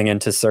giving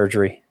into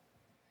surgery.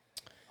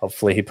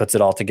 Hopefully he puts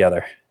it all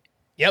together.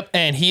 Yep,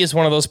 and he is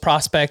one of those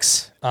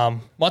prospects,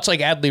 much like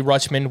Adley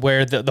Rutschman,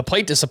 where the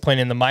plate discipline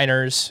in the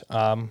minors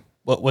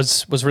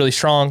was really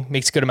strong,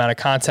 makes a good amount of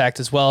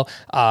contact as well.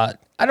 I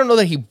don't know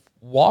that he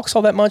walks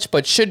all that much,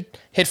 but should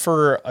hit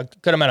for a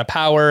good amount of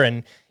power,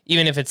 and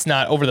even if it's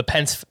not over the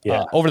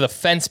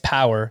fence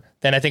power,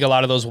 then I think a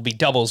lot of those will be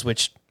doubles,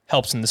 which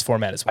helps in this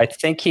format as well. I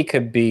think he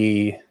could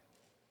be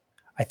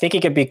I think he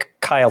could be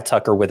Kyle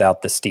Tucker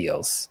without the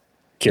steals.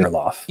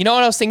 Kirilloff. You know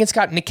what I was thinking,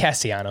 Scott? Nick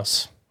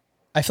Castellanos.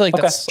 I feel like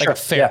that's like a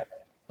fair,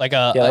 like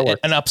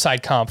an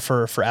upside comp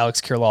for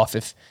Alex Kirilloff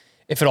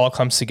if it all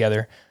comes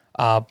together.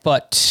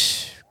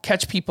 But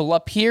catch people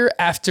up here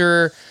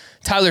after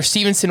Tyler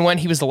Stevenson went.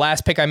 He was the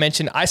last pick I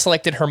mentioned. I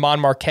selected German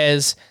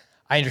Marquez.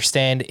 I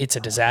understand it's a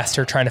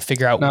disaster trying to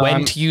figure out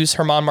when to use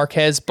German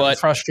Marquez, but I'm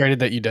frustrated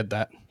that you did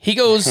that. He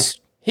goes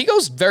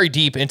very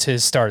deep into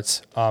his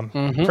starts,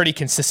 pretty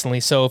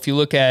consistently. So if you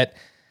look at,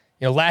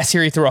 last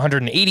year he threw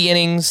 180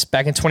 innings.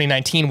 Back in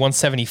 2019,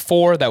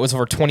 174. That was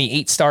over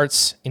 28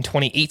 starts. In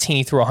 2018,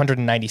 he threw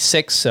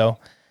 196. So,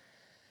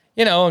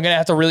 I'm going to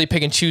have to really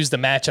pick and choose the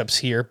matchups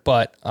here.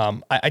 But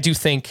I do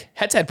think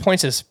head-to-head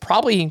points is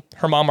probably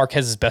German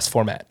Marquez's best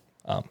format,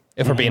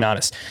 if we're being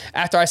honest.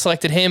 After I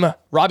selected him,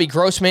 Robbie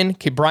Grossman,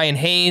 Brian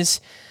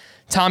Hayes,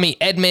 Tommy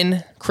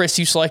Edman. Chris,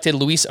 you selected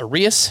Luis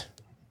Arias.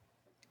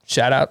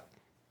 Shout out.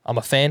 I'm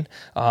a fan.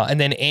 And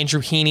then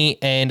Andrew Heaney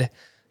and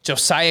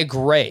Josiah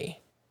Gray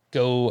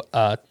goes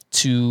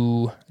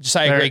to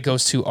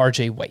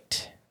RJ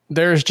White.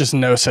 There's just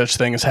no such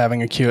thing as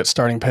having a Q at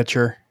starting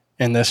pitcher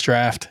in this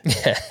draft.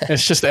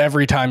 It's just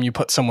every time you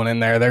put someone in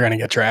there, they're going to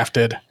get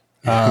drafted.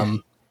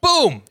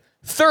 Boom!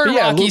 Third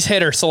Rockies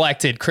hitter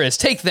selected, Chris.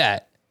 Take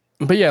that.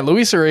 But yeah,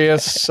 Luis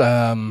Arias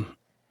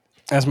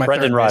as my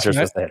Brendan third Rodgers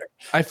baseman. was the hitter.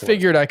 I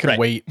figured I could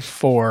wait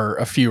for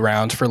a few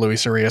rounds for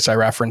Luis Arias. I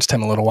referenced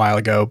him a little while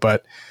ago,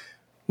 but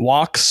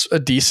walks a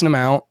decent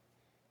amount.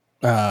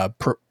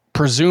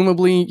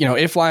 Presumably,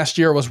 if last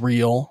year was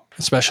real,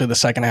 especially the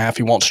second half,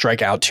 he won't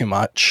strike out too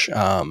much.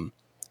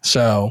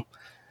 So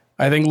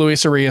I think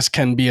Luis Arias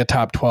can be a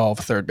top 12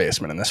 third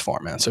baseman in this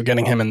format. So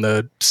getting him in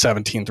the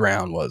 17th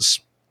round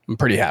I'm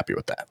pretty happy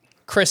with that.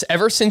 Chris,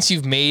 ever since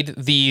you've made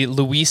the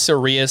Luis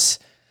Arias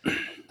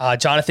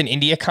Jonathan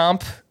India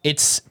comp,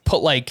 it's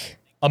put like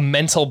a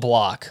mental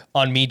block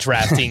on me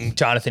drafting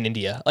Jonathan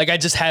India. Like I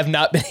just have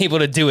not been able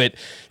to do it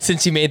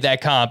since you made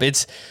that comp.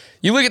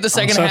 You look at the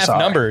second half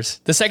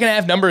numbers. The second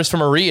half numbers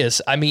from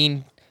Arias, I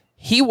mean,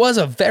 he was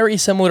a very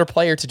similar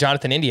player to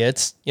Jonathan India.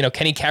 It's,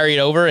 can he carry it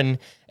over and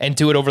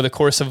do it over the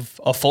course of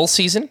a full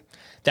season?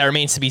 That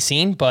remains to be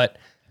seen, but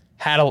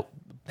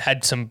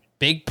had some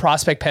big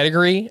prospect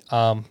pedigree,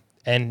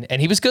 and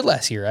he was good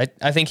last year.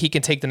 I think he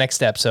can take the next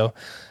step. So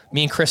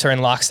me and Chris are in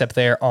lockstep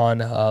there on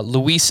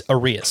Luis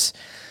Arias.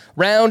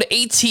 Round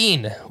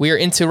 18. We are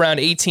into round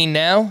 18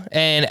 now,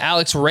 and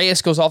Alex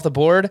Reyes goes off the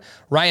board,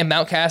 Ryan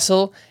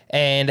Mountcastle,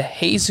 and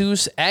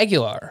Jesus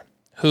Aguilar,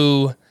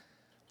 who,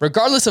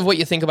 regardless of what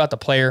you think about the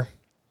player,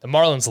 the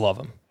Marlins love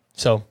him.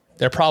 So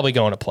they're probably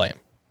going to play him.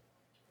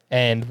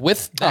 And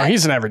with that,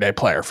 he's an everyday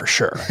player for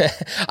sure.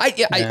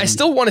 I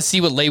still want to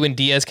see what Lewin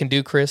Diaz can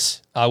do,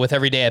 Chris, with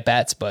everyday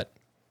at-bats, but...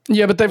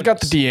 Yeah, but they've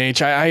got the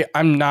DH.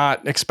 I'm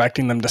not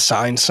expecting them to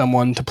sign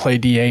someone to play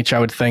DH. I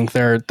would think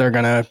they're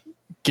going to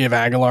give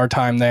Aguilar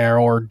time there,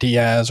 or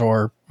Diaz,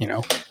 or,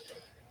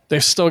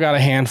 they've still got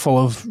a handful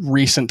of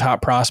recent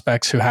top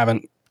prospects who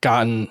haven't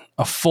gotten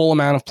a full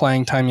amount of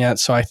playing time yet.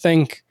 So I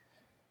think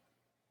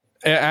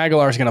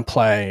Aguilar is going to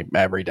play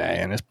every day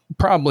and is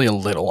probably a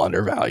little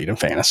undervalued in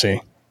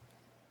fantasy.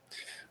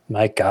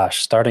 My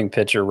gosh, starting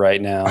pitcher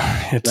right now.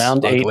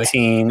 Round ugly.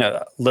 18,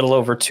 a little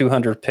over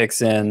 200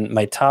 picks in.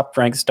 My top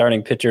ranked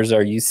starting pitchers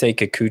are Yusei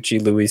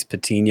Kikuchi, Luis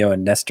Patino,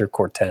 and Nestor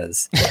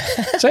Cortez.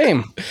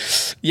 Same.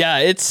 Yeah,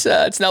 it's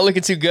not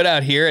looking too good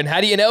out here. And how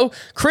do you know?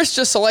 Chris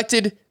just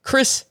selected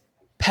Chris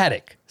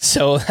Paddock.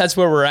 So that's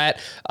where we're at.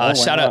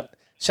 Shout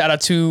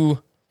out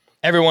to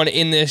everyone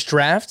in this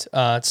draft.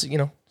 It's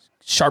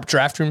sharp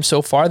draft room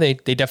so far. They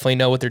definitely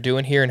know what they're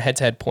doing here in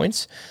head-to-head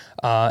points.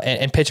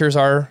 And pitchers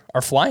are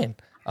flying.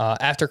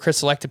 After Chris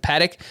selected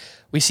Paddock,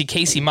 we see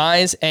Casey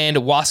Mize and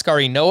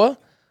Huascar Ynoa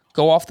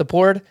go off the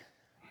board.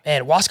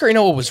 And Huascar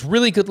Ynoa was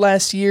really good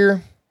last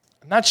year.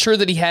 I'm not sure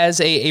that he has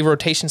a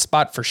rotation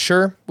spot for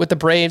sure with the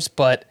Braves,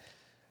 but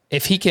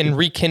if he can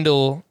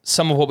rekindle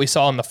some of what we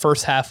saw in the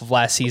first half of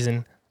last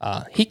season,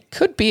 he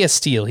could be a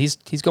steal. He's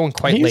going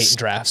quite late in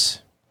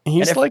drafts.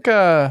 He's like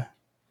a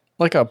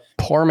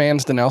poor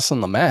man's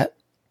Dinelson Lamet,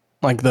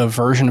 like the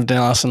version of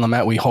Dinelson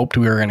Lamet we hoped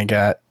we were going to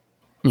get,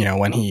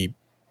 when he,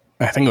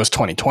 I think it was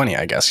 2020,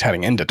 I guess,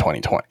 heading into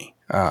 2020.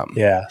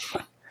 Yeah.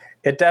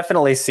 It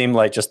definitely seemed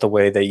like just the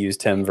way they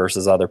used him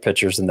versus other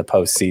pitchers in the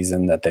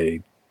postseason that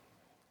they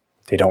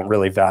don't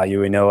really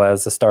value Ynoa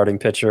as a starting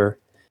pitcher,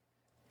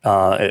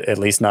 at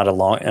least not a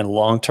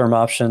long-term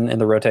option in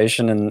the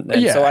rotation. And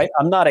so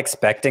I'm not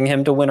expecting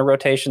him to win a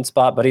rotation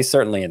spot, but he's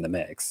certainly in the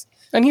mix.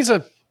 And he's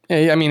a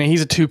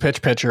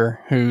 2-pitch pitcher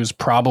who's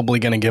probably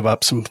going to give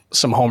up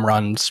some home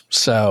runs.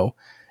 So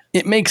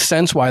it makes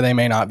sense why they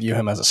may not view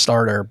him as a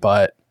starter,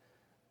 but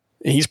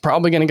he's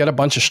probably going to get a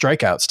bunch of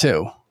strikeouts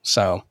too.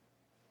 So,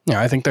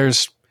 I think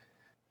there's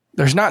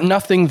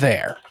nothing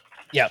there.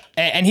 Yeah.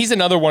 And he's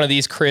another one of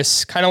these,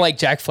 Chris, kind of like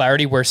Jack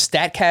Flaherty, where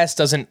StatCast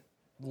doesn't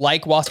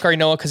like Huascar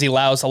Ynoa because he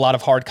allows a lot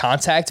of hard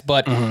contact,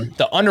 but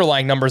the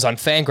underlying numbers on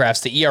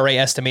Fangraphs, the ERA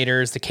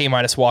estimators, the K-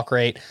 walk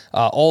rate,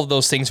 all of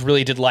those things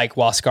really did like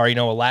Huascar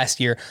Ynoa last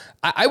year.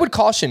 I would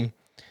caution,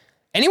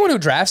 anyone who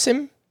drafts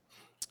him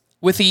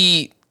with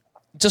the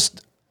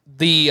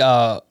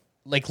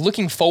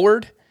looking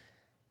forward,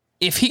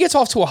 if he gets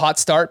off to a hot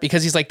start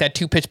because he's like that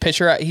 2-pitch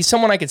pitcher, he's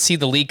someone I could see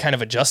the league kind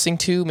of adjusting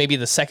to maybe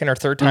the second or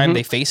third time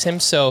they face him.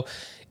 So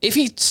if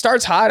he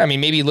starts hot, I mean,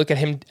 maybe look at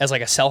him as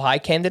like a sell high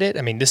candidate.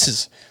 I mean, this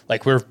is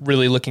like, we're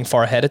really looking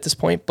far ahead at this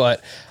point,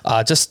 but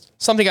just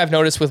something I've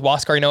noticed with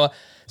Huascar Ynoa.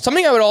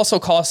 Something I would also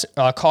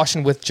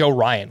caution with Joe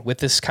Ryan with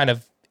this kind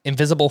of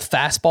invisible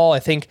fastball. I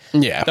think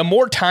the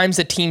more times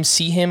that teams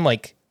see him,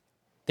 like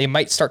they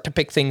might start to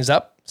pick things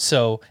up.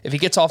 So if he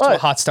gets off to a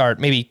hot start,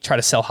 maybe try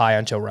to sell high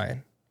on Joe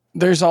Ryan.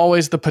 There's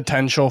always the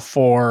potential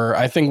for,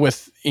 I think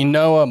with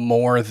Ynoa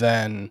more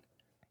than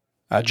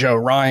Joe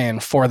Ryan,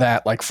 for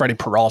that like Freddie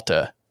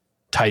Peralta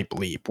type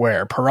leap,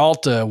 where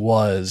Peralta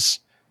was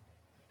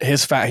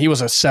he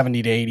was a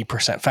 70 to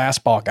 80%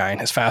 fastball guy, and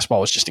his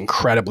fastball was just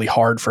incredibly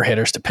hard for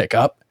hitters to pick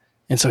up.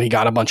 And so he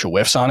got a bunch of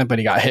whiffs on it, but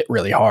he got hit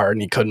really hard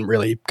and he couldn't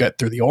really get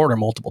through the order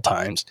multiple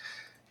times.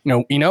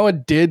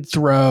 Ynoa did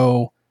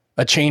throw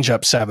a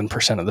changeup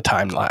 7% of the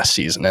time last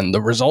season, and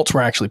the results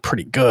were actually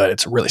pretty good.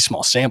 It's a really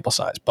small sample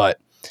size, but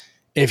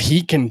if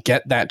he can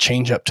get that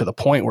changeup to the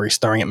point where he's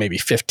throwing it maybe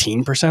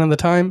 15% of the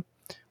time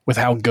with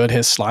how good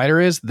his slider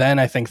is, then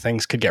I think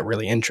things could get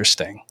really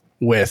interesting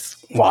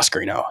with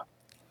Huascar Ynoa.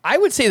 I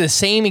would say the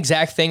same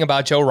exact thing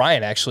about Joe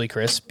Ryan, actually,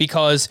 Chris,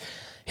 because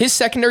his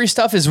secondary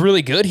stuff is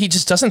really good. He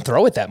just doesn't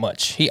throw it that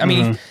much. He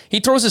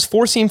throws his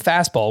 4-seam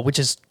fastball, which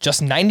is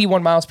just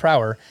 91 miles per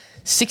hour,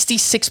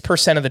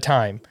 66% of the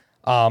time.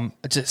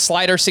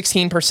 Slider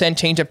 16%,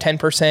 changeup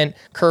 10%,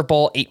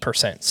 curveball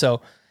 8%. So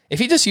if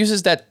he just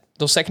uses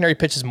those secondary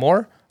pitches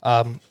more,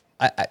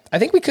 I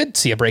think we could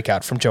see a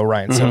breakout from Joe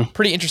Ryan. So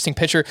pretty interesting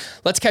pitcher.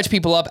 Let's catch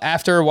people up.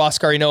 After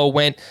Huascar Ynoa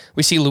went,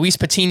 we see Luis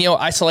Patino.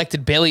 I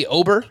selected Bailey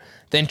Ober,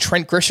 then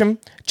Trent Grisham,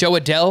 Joe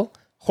Adell,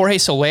 Jorge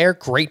Soler.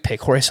 Great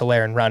pick, Jorge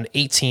Soler in round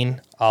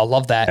 18.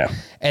 Love that. Yeah.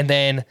 And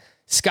then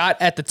Scott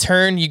at the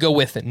turn, you go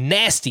with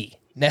nasty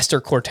Nestor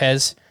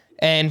Cortez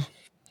and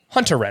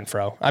Hunter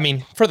Renfroe. I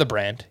mean, for the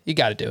brand, you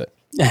got to do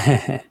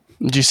it.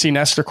 Did you see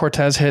Nestor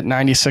Cortez hit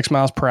 96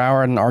 miles per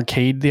hour at an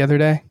arcade the other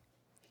day?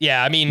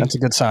 Yeah, I mean, that's a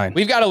good sign.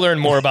 We've got to learn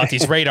more about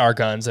these radar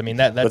guns. I mean,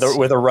 that's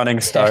with a running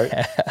start.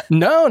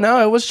 No,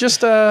 it was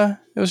just a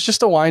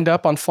wind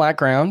up on flat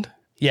ground.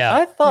 Yeah,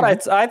 I thought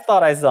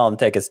I saw him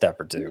take a step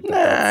or two.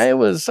 Nah, it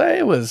was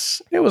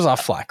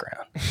off flat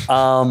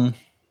ground.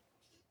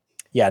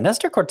 Yeah,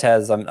 Nestor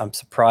Cortez. I'm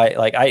surprised.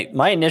 Like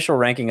my initial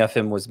ranking of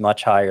him was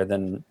much higher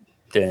than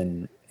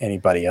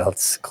anybody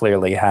else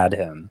clearly had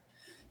him.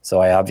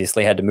 So I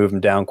obviously had to move him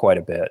down quite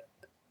a bit.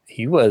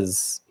 He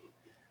was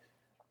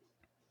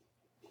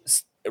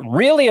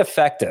really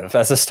effective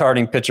as a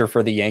starting pitcher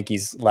for the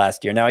Yankees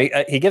last year. Now,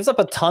 he gives up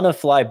a ton of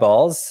fly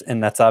balls,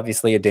 and that's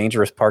obviously a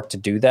dangerous park to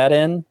do that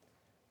in.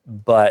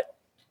 But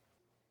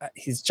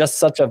he's just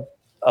such a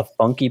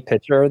funky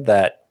pitcher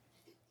that,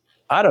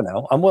 I don't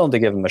know, I'm willing to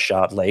give him a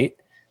shot late,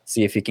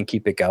 see if he can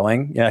keep it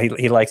going.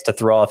 He likes to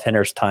throw off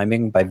hitters'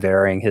 timing by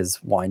varying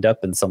his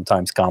windup in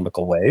sometimes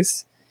comical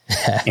ways.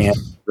 And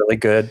really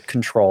good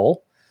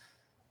control.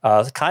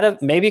 Kind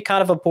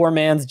of a poor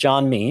man's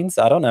John Means.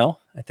 I don't know.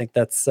 I think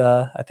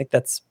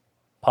that's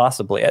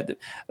possibly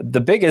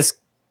the biggest.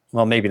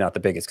 Well, maybe not the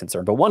biggest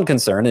concern, but one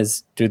concern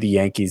is, do the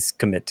Yankees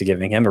commit to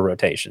giving him a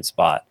rotation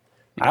spot?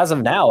 As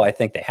of now, I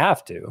think they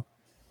have to,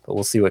 but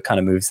we'll see what kind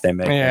of moves they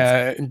make.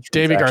 Yeah,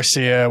 Davy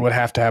Garcia would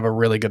have to have a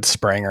really good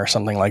spring or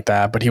something like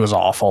that, but he was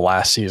awful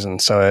last season,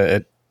 so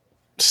it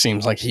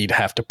seems like he'd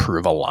have to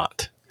prove a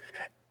lot.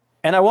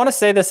 And I want to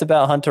say this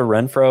about Hunter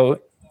Renfroe.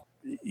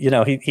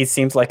 He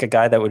seems like a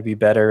guy that would be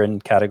better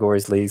in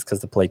categories leagues because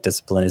the plate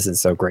discipline isn't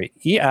so great.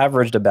 He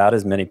averaged about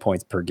as many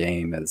points per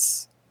game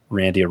as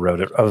Randy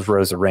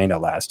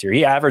Arozarena last year.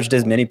 He averaged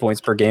as many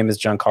points per game as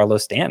Giancarlo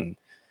Stanton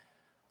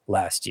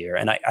last year.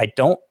 And I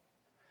don't,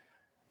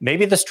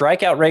 maybe the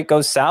strikeout rate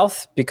goes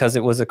south because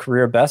it was a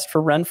career best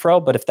for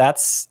Renfroe. But if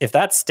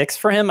that sticks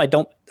for him, I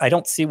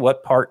don't see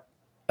what part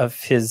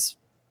of his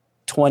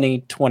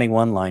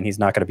 2021 line he's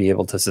not going to be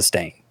able to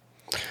sustain.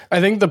 I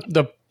think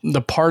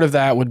the part of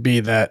that would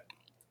be that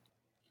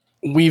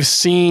we've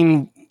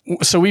seen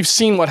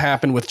what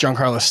happened with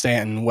Giancarlo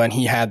Stanton when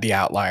he had the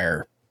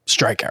outlier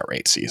strikeout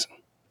rate season,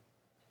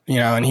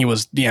 and he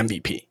was the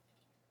MVP.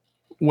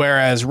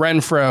 Whereas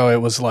Renfroe, it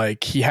was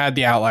like he had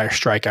the outlier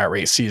strikeout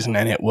rate season,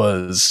 and it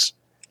was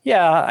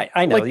I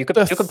know, like you could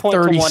point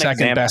to one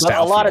example, but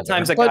a lot of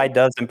times a guy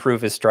does improve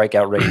his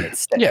strikeout rate and it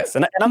sticks. Yes.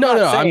 And I'm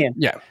not saying,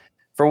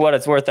 for what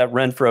it's worth, that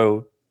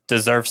Renfroe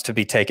deserves to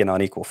be taken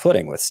on equal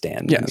footing with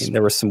Stanton. Yes. I mean,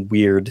 there was some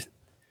weird,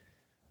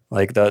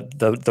 like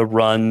the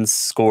runs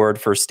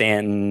scored for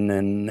Stanton,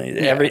 and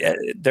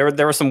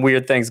there were some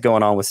weird things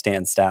going on with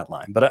Stanton's stat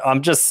line. But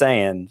I'm just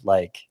saying,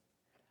 like,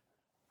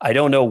 I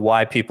don't know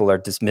why people are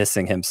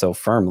dismissing him so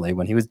firmly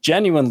when he was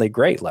genuinely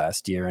great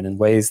last year and in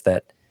ways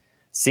that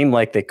seem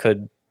like they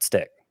could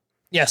stick.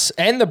 Yes,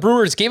 and the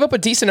Brewers gave up a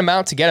decent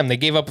amount to get him. They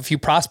gave up a few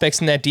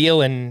prospects in that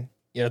deal, and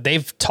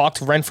they've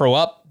talked Renfroe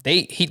up.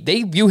 they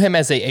view him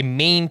as a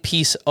main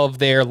piece of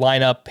their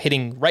lineup,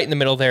 hitting right in the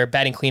middle there,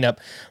 batting cleanup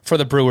for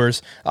the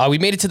Brewers. We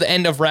made it to the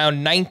end of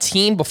round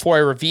 19. Before I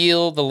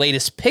reveal the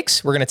latest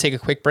picks, we're going to take a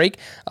quick break,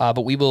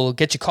 but we will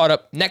get you caught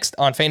up next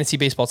on Fantasy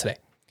Baseball Today.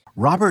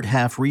 Robert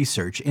Half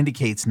research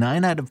indicates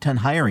 9 out of 10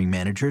 hiring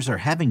managers are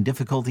having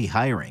difficulty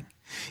hiring.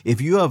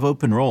 If you have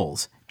open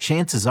roles,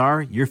 chances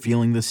are you're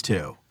feeling this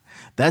too.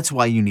 That's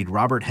why you need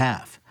Robert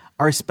Half.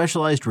 Our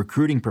specialized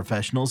recruiting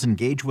professionals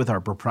engage with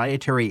our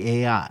proprietary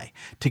AI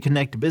to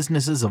connect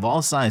businesses of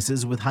all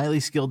sizes with highly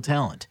skilled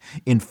talent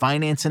in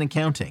finance and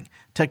accounting,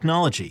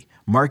 technology,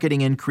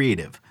 marketing and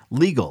creative,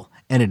 legal,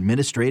 and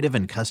administrative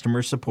and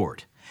customer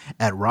support.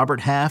 At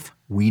Robert Half,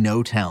 we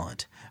know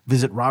talent.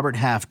 Visit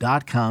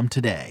roberthalf.com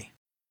today.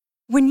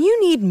 When you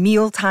need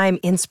mealtime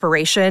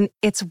inspiration,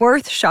 it's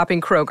worth shopping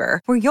Kroger,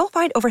 where you'll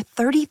find over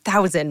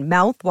 30,000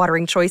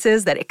 mouth-watering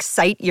choices that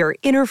excite your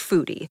inner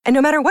foodie. And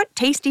no matter what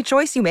tasty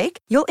choice you make,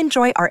 you'll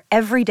enjoy our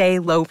everyday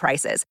low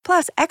prices,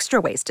 plus extra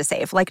ways to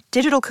save, like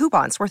digital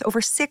coupons worth over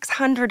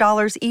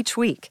 $600 each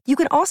week. You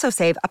can also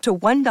save up to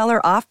 $1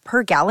 off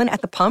per gallon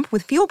at the pump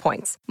with fuel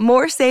points.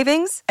 More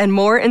savings and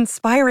more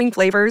inspiring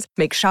flavors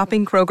make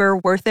shopping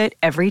Kroger worth it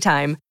every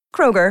time.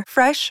 Kroger,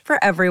 fresh for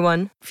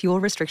everyone. Fuel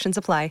restrictions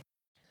apply.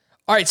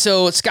 All right,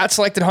 so Scott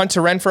selected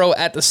Hunter Renfroe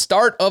at the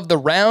start of the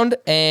round,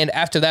 and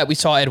after that we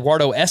saw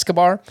Eduardo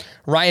Escobar,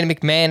 Ryan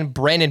McMahon,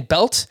 Brandon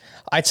Belt.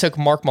 I took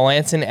Mark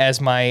Melancon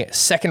as my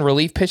second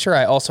relief pitcher.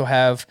 I also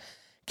have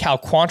Cal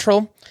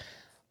Quantrill.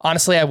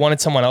 Honestly, I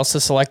wanted someone else to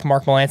select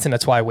Mark Melancon.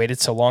 That's why I waited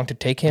so long to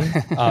take him,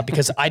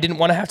 because I didn't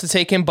want to have to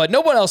take him, but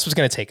no one else was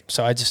going to take him.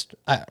 So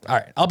all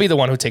right, I'll be the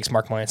one who takes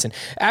Mark Melancon.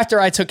 After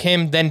I took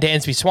him, then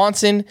Dansby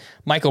Swanson,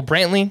 Michael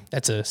Brantley.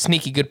 That's a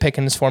sneaky good pick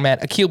in this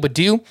format. Akil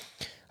Baddoo.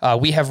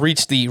 We have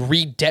reached the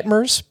Reed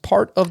Detmers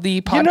part of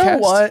the podcast. You know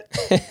what?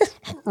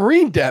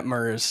 Reed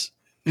Detmers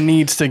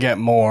needs to get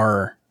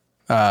more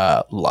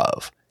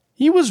love.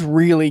 He was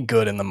really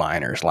good in the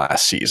minors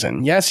last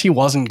season. Yes, he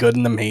wasn't good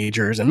in the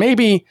majors, and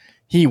maybe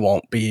he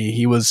won't be.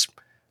 He was,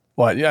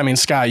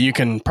 Scott, you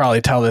can probably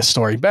tell this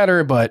story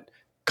better, but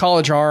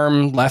college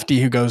arm,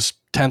 lefty who goes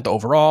 10th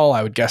overall,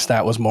 I would guess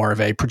that was more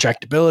of a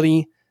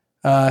projectability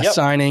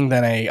signing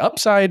than a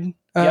upside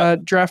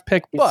draft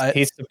pick, but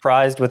he's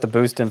surprised with the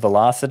boost in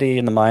velocity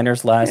in the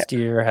minors last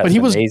year. Has but he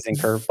an was amazing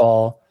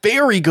curveball.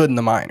 Very good in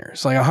the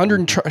minors, like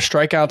 100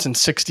 strikeouts in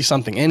 60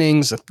 something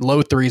innings, a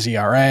low 3s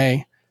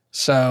ERA.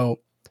 So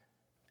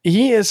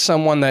he is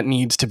someone that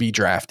needs to be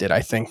drafted,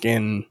 I think,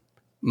 in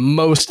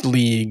most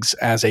leagues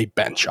as a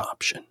bench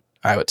option.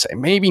 I would say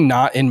maybe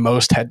not in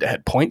most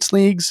head-to-head points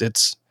leagues.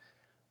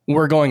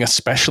 We're going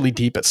especially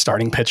deep at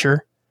starting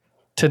pitcher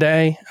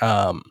today.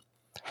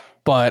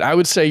 But I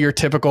would say your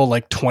typical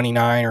like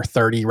 29 or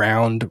 30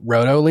 round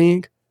roto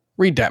league,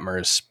 Reed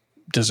Detmers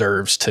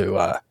deserves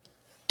to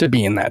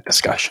be in that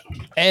discussion.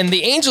 And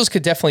the Angels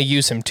could definitely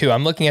use him too.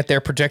 I'm looking at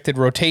their projected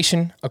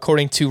rotation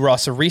according to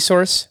Roster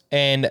Resource,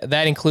 and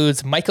that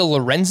includes Michael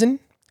Lorenzen,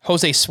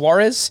 Jose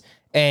Suarez,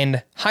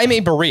 and Jaime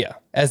Barria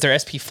as their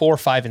SP 4,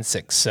 5, and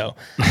 6. So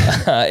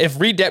if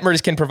Reed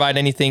Detmers can provide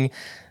anything,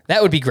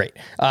 that would be great.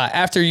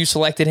 After you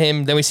selected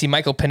him, then we see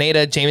Michael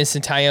Pineda,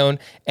 Jameson Taillon,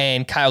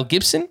 and Kyle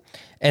Gibson.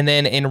 And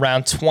then in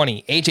round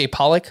 20, AJ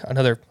Pollock,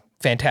 another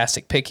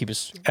fantastic pick. He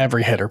was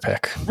every hitter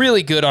pick.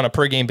 Really good on a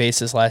per game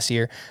basis last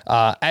year.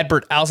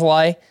 Adbert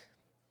Alzolay,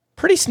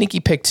 pretty sneaky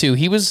pick too.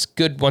 He was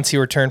good once he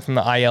returned from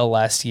the IL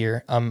last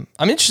year. I'm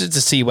interested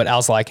to see what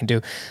Alzolay can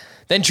do.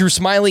 Then Drew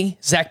Smiley,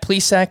 Zach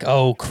Plesac.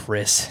 Oh,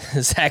 Chris.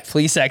 Zach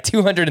Plesac,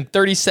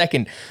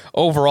 232nd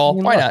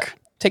overall. Why not?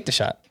 Take the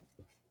shot.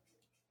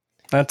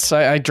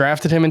 I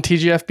drafted him in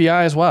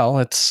TGFBI as well.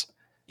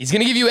 He's going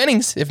to give you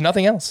innings, if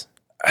nothing else.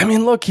 I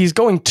mean, look, he's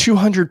going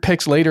 200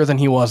 picks later than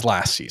he was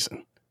last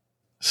season.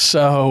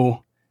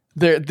 So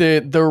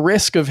the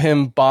risk of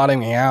him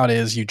bottoming out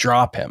is you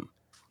drop him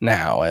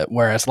now,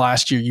 whereas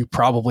last year you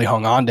probably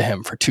hung on to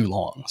him for too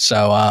long.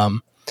 So,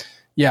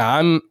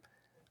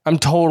 I'm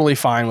totally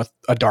fine with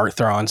a dart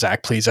throw on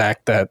Zach Plesac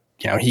that,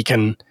 he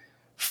can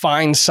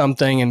find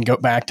something and go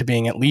back to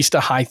being at least a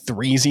high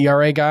 3s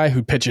ERA guy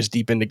who pitches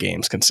deep into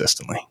games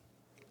consistently.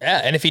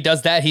 Yeah, and if he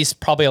does that, he's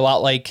probably a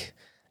lot like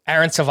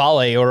Aaron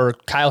Savale or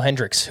Kyle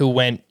Hendricks, who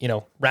went,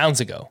 rounds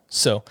ago.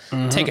 So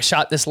take a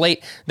shot this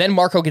late. Then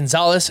Marco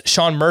Gonzalez,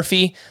 Sean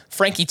Murphy,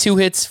 Frankie Two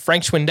Hits,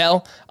 Frank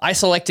Schwindel. I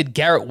selected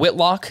Garrett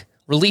Whitlock,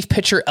 relief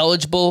pitcher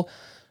eligible,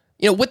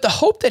 with the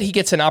hope that he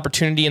gets an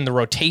opportunity in the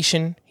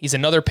rotation. He's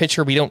another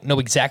pitcher. We don't know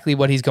exactly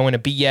what he's going to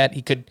be yet.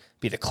 He could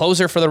be the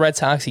closer for the Red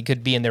Sox. He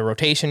could be in their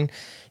rotation.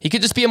 He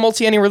could just be a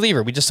multi-inning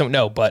reliever. We just don't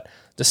know, but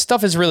the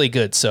stuff is really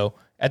good. So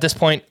at this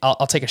point,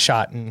 I'll take a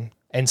shot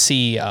and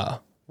see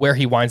where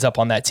he winds up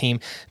on that team.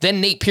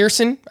 Then Nate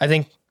Pearson, I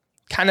think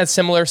kind of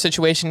similar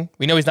situation.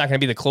 We know he's not going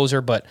to be the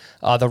closer, but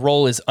the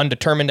role is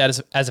undetermined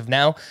as of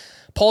now.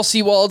 Paul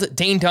Sewald,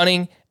 Dane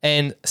Dunning,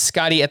 and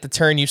Scotty at the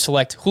turn. You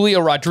select Julio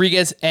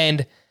Rodriguez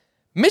and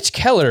Mitch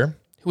Keller,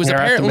 who was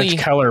apparently the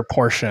Mitch Keller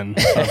portion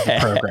of the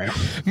program.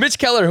 Mitch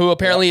Keller, who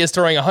apparently is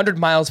throwing 100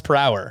 miles per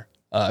hour,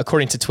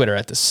 according to Twitter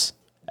at this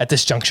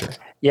juncture.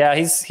 Yeah,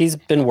 he's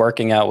been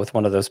working out with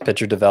one of those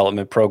pitcher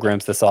development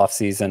programs this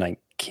offseason. I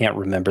can't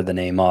remember the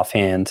name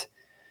offhand.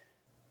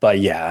 But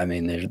yeah, I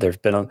mean, there's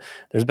been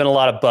a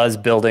lot of buzz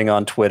building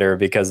on Twitter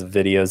because of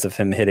videos of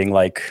him hitting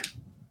like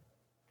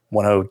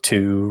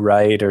 102,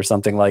 right, or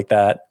something like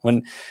that.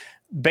 When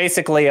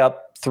basically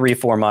up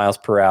 3-4 miles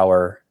per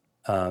hour.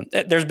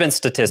 There's been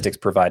statistics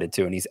provided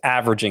too, and he's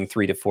averaging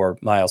 3 to 4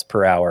 miles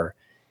per hour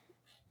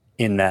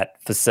in that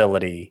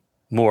facility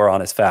more on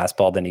his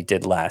fastball than he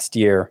did last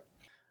year.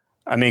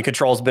 I mean,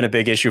 control's been a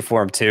big issue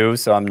for him too,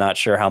 so I'm not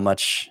sure how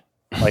much.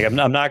 Like, I'm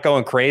not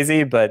going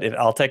crazy, but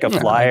I'll take a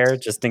flyer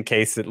just in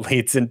case it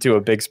leads into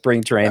a big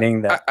spring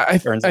training. I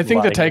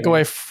think the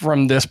takeaway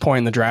from this point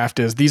in the draft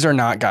is these are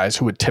not guys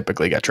who would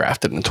typically get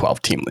drafted in a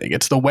 12-team league.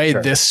 It's the way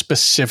this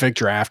specific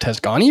draft has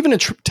gone. Even a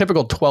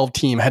typical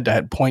 12-team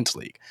head-to-head points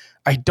league,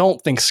 I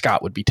don't think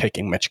Scott would be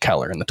taking Mitch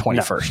Keller in the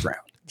 21st round.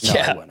 No,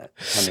 I wouldn't.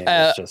 I mean,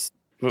 it's just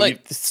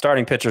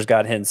starting pitchers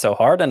got hit so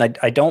hard, and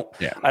I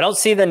don't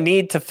see the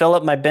need to fill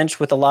up my bench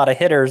with a lot of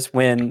hitters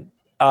when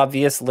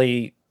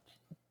obviously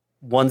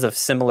ones of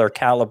similar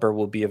caliber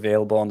will be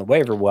available on the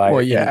waiver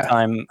wire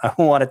anytime I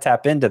want to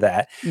tap into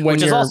that,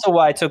 which is also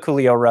why I took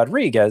Julio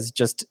Rodriguez,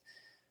 just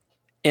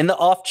in the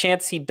off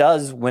chance he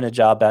does win a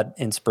job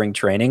in spring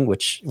training,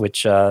 which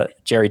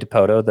Jerry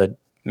Dipoto, the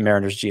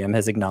Mariners GM,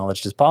 has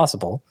acknowledged is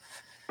possible.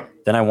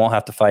 Then I won't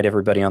have to fight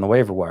everybody on the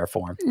waiver wire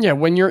for him. Yeah,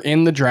 when you're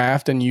in the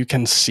draft and you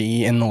can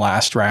see in the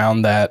last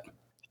round that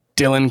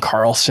Dylan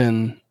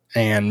Carlson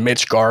and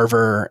Mitch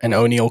Garver and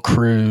O'Neal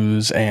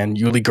Cruz and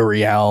Yuli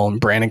Gurriel and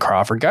Brandon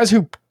Crawford, guys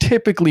who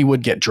typically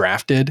would get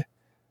drafted,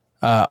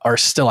 are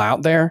still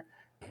out there.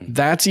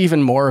 That's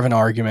even more of an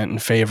argument in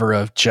favor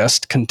of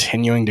just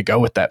continuing to go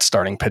with that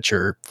starting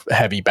pitcher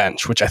heavy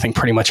bench, which I think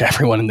pretty much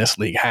everyone in this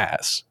league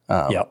has.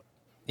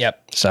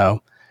 Yep.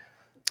 So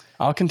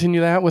I'll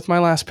continue that with my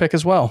last pick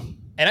as well.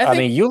 And I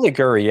mean, Yuli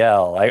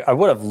Gurriel, I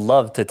would have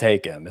loved to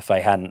take him if I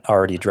hadn't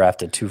already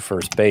drafted 2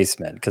 first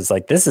basemen, because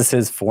like this is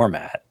his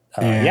format.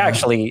 He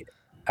actually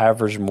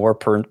averaged more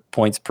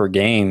points per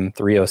game,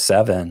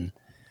 307,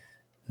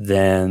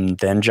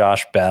 than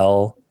Josh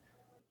Bell.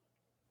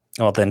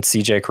 Well, than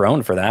CJ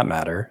Cron for that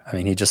matter. I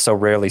mean, he just so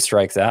rarely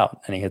strikes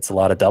out, and he hits a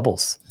lot of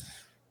doubles.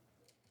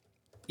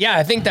 Yeah,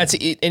 I think that's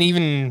an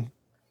even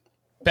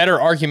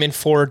better argument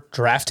for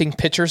drafting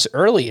pitchers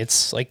early.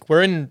 It's like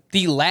we're in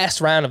the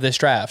last round of this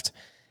draft,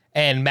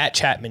 and Matt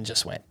Chapman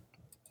just went.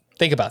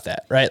 Think about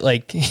that, right?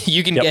 Like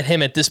you can get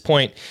him at this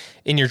point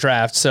in your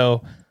draft.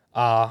 So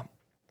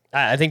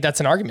I think that's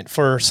an argument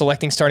for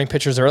selecting starting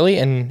pitchers early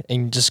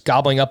and just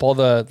gobbling up all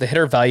the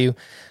hitter value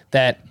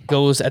that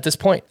goes at this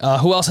point.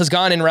 Who else has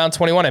gone in round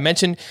 21? I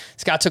mentioned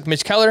Scott took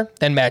Mitch Keller,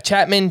 then Matt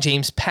Chapman,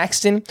 James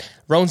Paxton,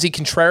 Roansy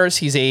Contreras.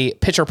 He's a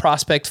pitcher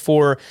prospect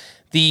for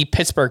the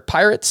Pittsburgh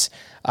Pirates.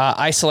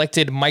 I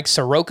selected Mike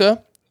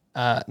Soroka.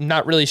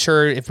 Not really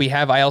sure if we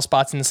have IL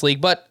spots in this league,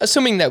 but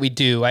assuming that we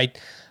do, I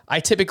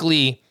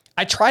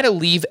try to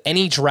leave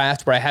any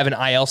draft where I have an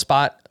IL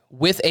spot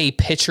with a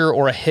pitcher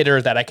or a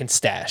hitter that I can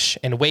stash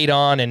and wait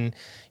on. And,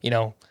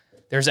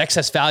 there's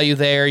excess value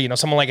there.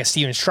 Someone like a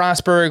Steven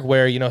Strasburg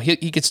where,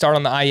 he could start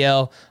on the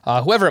IL,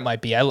 whoever it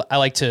might be. I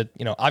like to,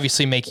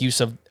 obviously make use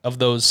of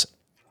those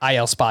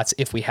IL spots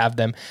if we have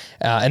them.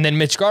 And then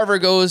Mitch Garver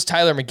goes,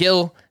 Tyler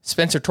McGill,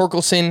 Spencer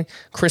Torkelson,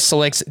 Chris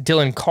selects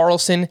Dylan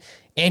Carlson,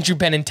 Andrew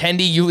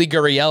Benintendi, Yuli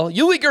Gurriel.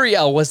 Yuli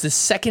Gurriel was the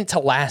second to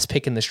last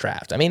pick in this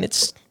draft. I mean,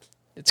 it's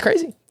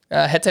crazy.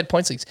 Head-to-head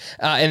points leagues.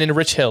 And then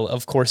Rich Hill,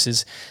 of course,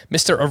 is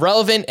Mr.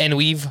 Irrelevant, and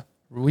we've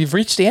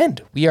reached the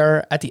end. We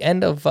are at the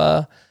end of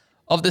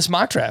this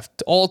mock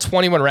draft. All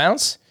 21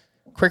 rounds,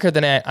 quicker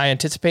than I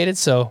anticipated,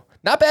 so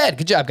not bad.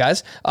 Good job,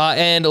 guys.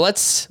 And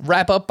let's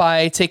wrap up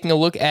by taking a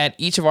look at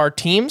each of our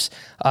teams.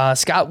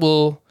 Scott,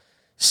 we'll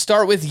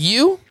start with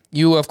you.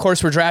 You, of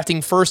course, were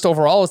drafting first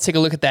overall. Let's take a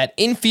look at that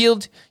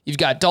infield. You've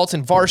got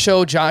Dalton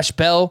Varsho, Josh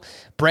Bell,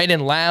 Brandon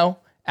Lau,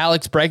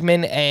 Alex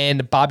Bregman,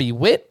 and Bobby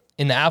Witt.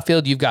 In the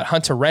outfield, you've got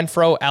Hunter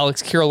Renfroe,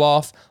 Alex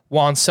Kirilloff,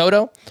 Juan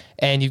Soto,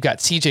 and you've got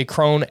CJ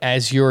Cron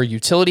as your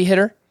utility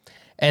hitter.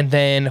 And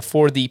then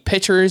for the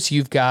pitchers,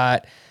 you've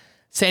got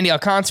Sandy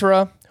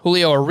Alcantara,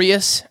 Julio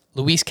Arias,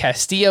 Luis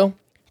Castillo,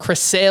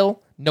 Chris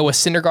Sale, Noah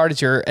Syndergaard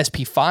is your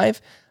SP5.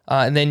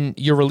 And then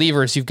your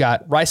relievers, you've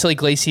got Raisel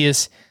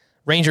Iglesias,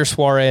 Ranger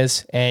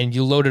Suarez, and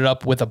you loaded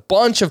up with a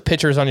bunch of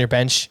pitchers on your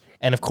bench.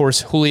 And of course,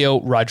 Julio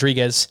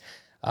Rodriguez.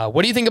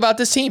 What do you think about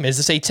this team? Is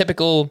this a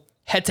typical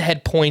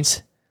head-to-head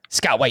points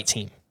Scott White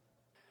team?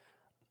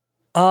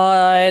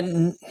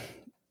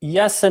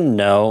 Yes and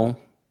no.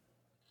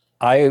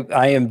 I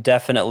am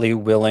definitely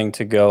willing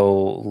to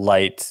go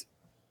light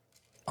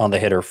on the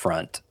hitter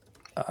front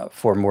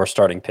for more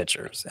starting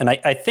pitchers. And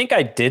I think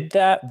I did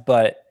that,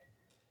 but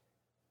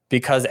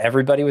because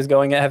everybody was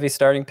going at heavy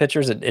starting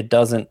pitchers, it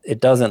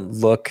doesn't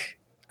look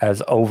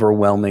as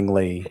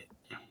overwhelmingly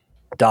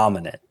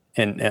dominant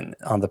in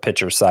on the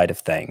pitcher side of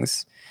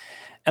things.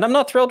 And I'm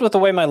not thrilled with the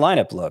way my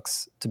lineup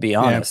looks, to be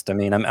honest. Yeah. I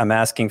mean, I'm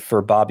asking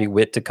for Bobby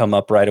Witt to come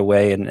up right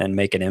away and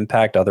make an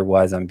impact.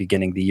 Otherwise, I'm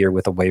beginning the year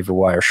with a waiver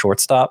wire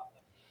shortstop.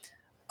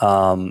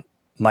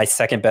 My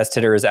second best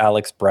hitter is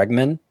Alex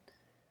Bregman,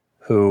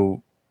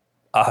 who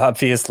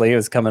obviously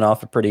was coming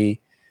off a pretty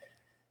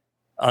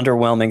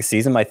underwhelming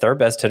season. My third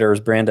best hitter is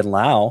Brandon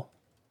Lau.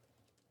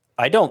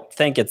 I don't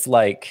think it's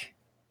like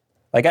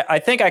I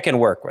think I can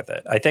work with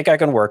it. I think I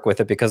can work with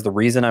it because the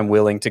reason I'm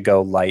willing to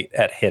go light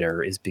at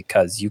hitter is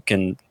because you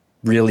can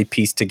really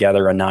piece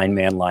together a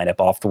 9-man lineup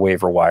off the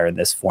waiver wire in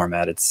this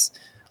format. It's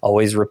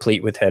always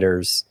replete with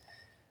hitters.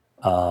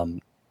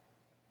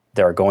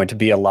 There are going to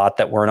be a lot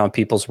that weren't on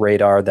people's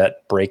radar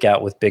that break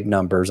out with big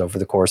numbers over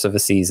the course of a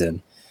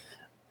season.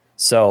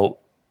 So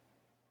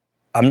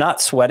I'm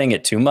not sweating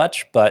it too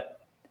much,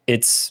 but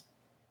it's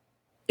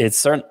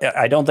certain.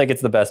 I don't think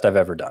it's the best I've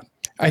ever done.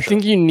 I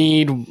think you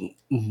need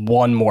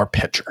one more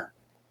pitcher.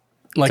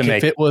 Like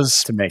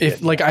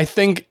I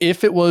think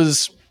if it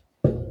was,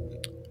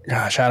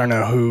 gosh, I don't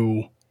know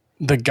who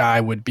the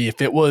guy would be.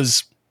 If it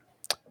was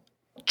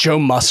Joe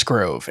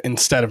Musgrove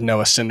instead of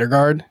Noah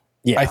Syndergaard,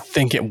 I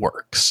think it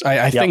works.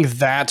 I think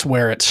that's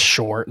where it's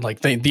short.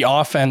 Like the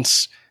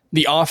offense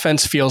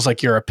feels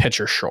like you're a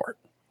pitcher short.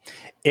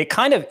 It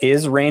kind of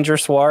is Ranger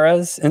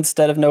Suarez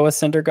instead of Noah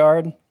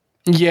Syndergaard.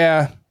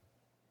 Yeah.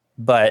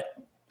 But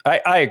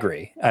I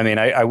agree. I mean,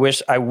 I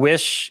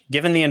wish,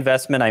 given the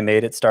investment I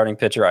made at starting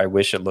pitcher, I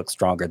wish it looked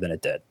stronger than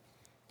it did.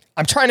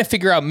 I'm trying to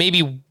figure out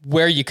maybe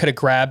where you could have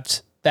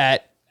grabbed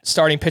that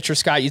starting pitcher,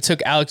 Scott. You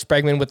took Alex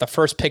Bregman with the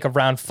first pick of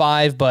round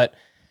 5, but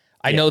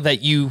I know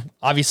that you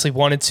obviously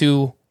wanted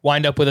to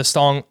wind up with a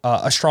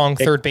strong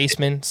third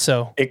baseman.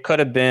 So it could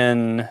have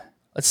been.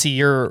 Let's see,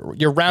 your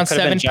round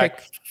 7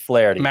 pick,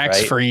 Flaherty,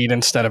 Max Fried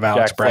instead of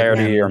Alex Jack Bregman,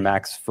 Flaherty or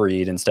Max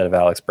Fried instead of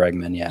Alex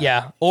Bregman.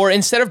 Yeah. Or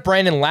instead of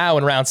Brandon Lau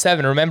in round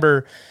 7.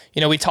 Remember,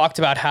 we talked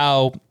about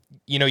how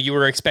you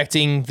were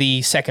expecting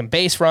the second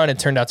base run. It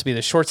turned out to be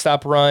the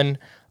shortstop run.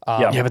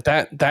 But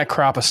that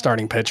crop of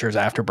starting pitchers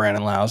after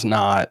Brandon Lau's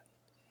not.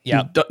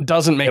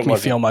 Doesn't make me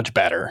feel much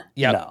better.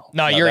 Yeah.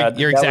 No,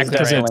 you're exactly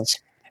right.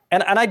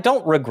 And I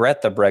don't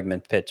regret the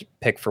Bregman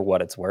pick for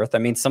what it's worth. I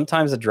mean,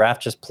 sometimes the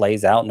draft just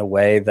plays out in a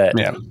way that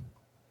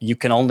you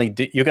can only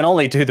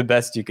do the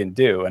best you can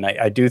do. And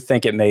I do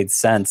think it made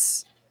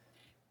sense.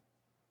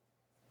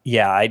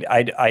 Yeah,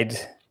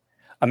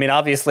 I mean,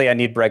 obviously I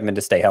need Bregman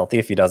to stay healthy.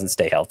 If he doesn't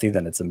stay healthy,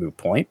 then it's a moot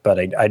point. But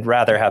I'd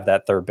rather have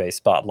that third base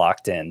spot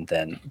locked in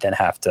than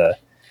have to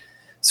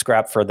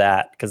scrap for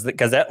that, because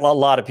a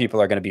lot of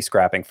people are going to be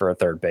scrapping for a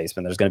third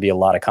baseman. There's going to be a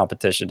lot of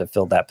competition to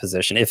fill that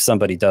position if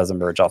somebody does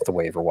emerge off the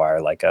waiver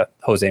wire, like a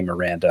Jose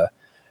Miranda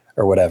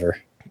or whatever.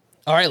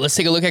 All right, let's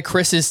take a look at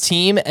Chris's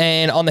team.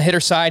 And on the hitter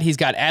side, he's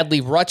got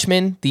Adley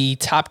Rutschman, the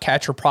top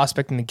catcher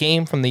prospect in the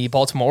game from the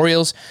Baltimore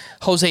Orioles.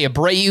 Jose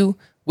Abreu,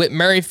 Whit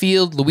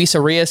Merrifield, Luis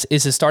Arias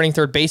is his starting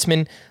third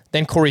baseman.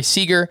 Then Corey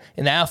Seager.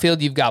 In the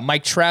outfield, you've got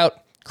Mike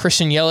Trout,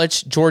 Christian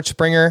Yelich, George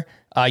Springer.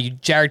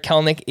 Jared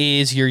Kelenic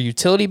is your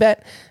utility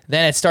bet.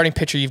 Then at starting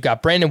pitcher, you've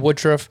got Brandon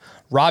Woodruff,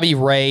 Robbie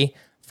Ray,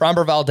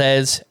 Framber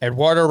Valdez,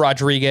 Eduardo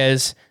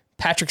Rodriguez,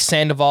 Patrick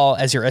Sandoval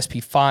as your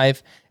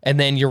SP5, and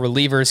then your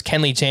relievers,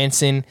 Kenley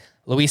Jansen,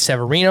 Luis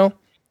Severino.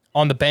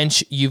 On the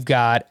bench, you've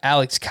got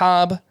Alex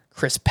Cobb,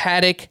 Chris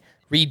Paddock,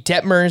 Reed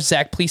Detmers,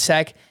 Zach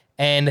Plesac,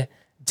 and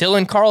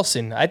Dylan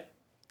Carlson. I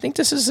think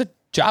this is a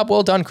job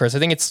well done, Chris. I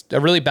think it's a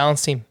really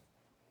balanced team.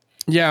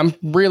 Yeah, I'm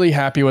really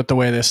happy with the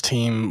way this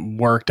team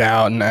worked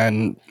out,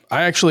 and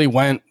I actually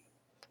went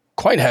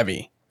quite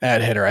heavy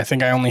at hitter. I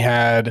think I only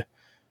had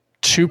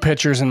 2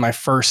 pitchers in my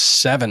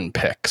first 7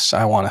 picks,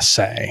 I want to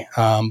say.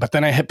 But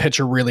then I hit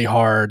pitcher really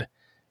hard,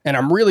 and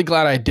I'm really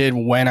glad I did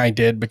when I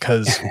did,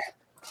 because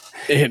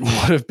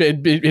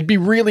it'd be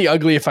really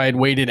ugly if I had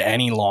waited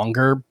any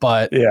longer.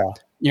 But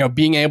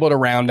being able to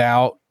round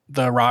out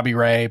the Robbie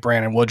Ray,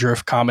 Brandon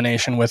Woodruff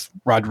combination with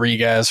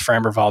Rodriguez,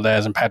 Framber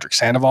Valdez, and Patrick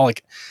Sandoval,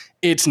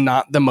 it's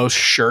not the most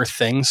sure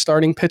thing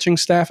starting pitching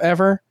staff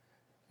ever,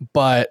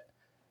 but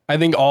I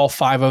think all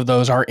 5 of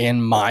those are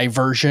in my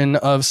version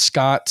of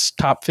Scott's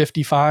top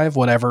 55,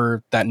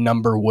 whatever that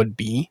number would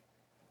be.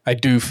 I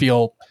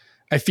feel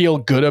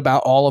good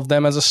about all of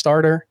them as a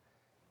starter,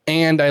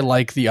 and I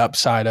like the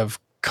upside of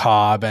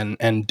Cobb and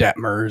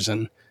Detmers,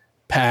 and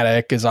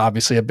Paddock is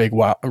obviously a big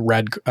wild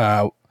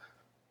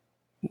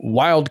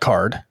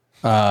card,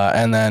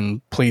 and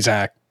then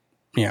Plesac,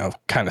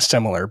 kind of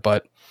similar,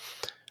 but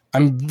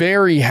I'm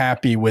very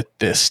happy with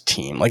this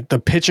team. Like, the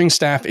pitching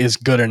staff is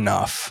good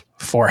enough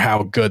for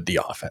how good the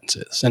offense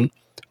is. And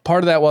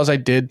part of that was I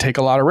did take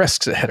a lot of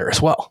risks at hitter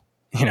as well.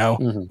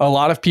 A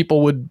lot of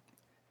people would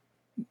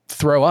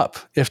throw up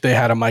if they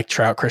had a Mike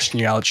Trout, Christian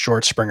Yelich,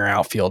 George Springer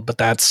outfield, but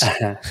that's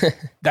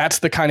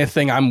the kind of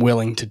thing I'm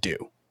willing to do.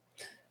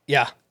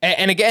 Yeah.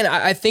 And again,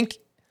 I think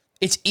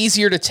it's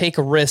easier to take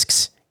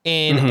risks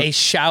in a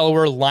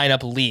shallower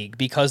lineup league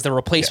because the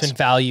replacement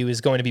value is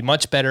going to be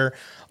much better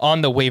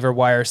on the waiver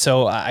wire.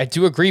 So I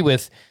do agree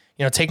with,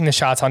 taking the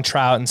shots on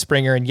Trout and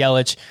Springer and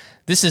Yelich.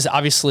 This is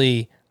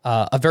obviously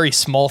a very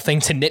small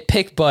thing to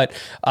nitpick, but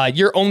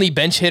your only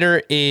bench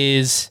hitter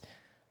is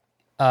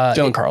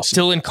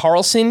Dylan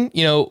Carlson.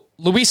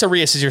 Luis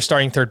Arias is your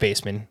starting third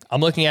baseman.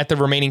 I'm looking at the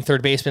remaining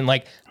third baseman.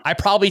 Like, I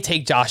probably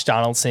take Josh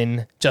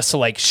Donaldson just to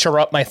like shore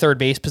up my third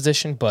base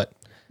position, but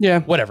yeah,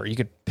 whatever. You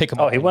could pick him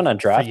up. Oh, he went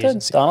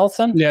undrafted,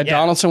 Donaldson? Yeah,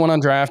 Donaldson went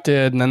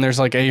undrafted, and then there's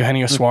like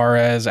Eugenio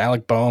Suarez,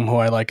 Alec Boehm, who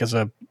I like as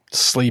a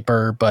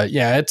sleeper. But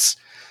yeah, it's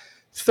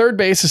third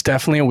base is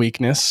definitely a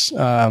weakness.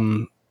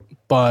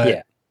 But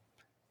Yeah.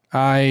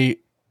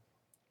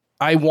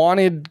 I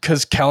wanted,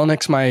 because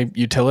Kelenick's my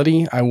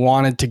utility, I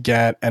wanted to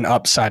get an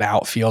upside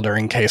outfielder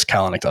in case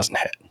Kelenic doesn't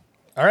hit.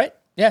 All right.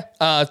 Yeah.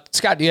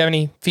 Scott, do you have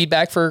any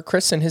feedback for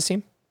Chris and his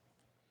team?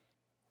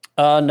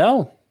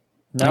 No.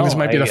 I think this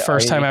might be the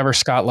first time ever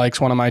Scott likes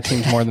one of my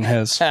teams more than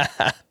his.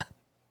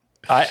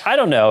 I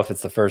don't know if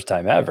it's the first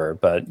time ever,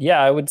 but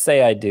yeah, I would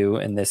say I do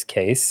in this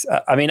case.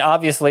 I mean,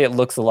 obviously it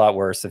looks a lot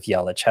worse if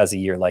Yelich has a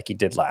year like he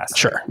did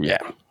last year. Sure,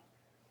 yeah.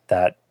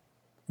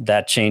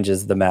 That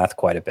changes the math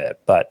quite a bit,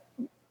 but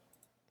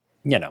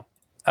you know,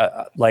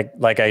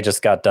 like I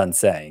just got done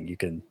saying, you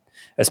can,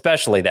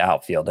 especially the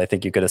outfield, I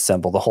think you could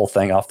assemble the whole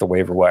thing off the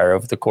waiver wire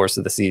over the course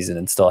of the season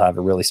and still have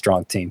a really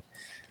strong team.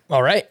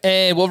 All right,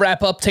 and we'll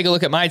wrap up. Take a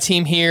look at my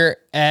team here.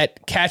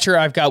 At catcher,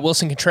 I've got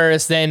Wilson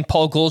Contreras, then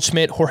Paul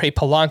Goldschmidt, Jorge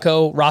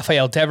Polanco,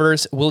 Rafael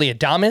Devers, Willy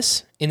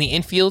Adames in the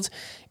infield.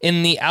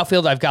 In the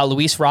outfield, I've got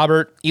Luis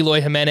Robert,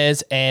 Eloy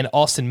Jimenez, and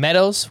Austin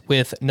Meadows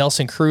with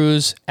Nelson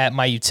Cruz at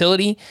my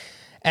utility.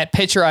 At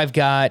pitcher, I've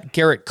got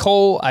Garrett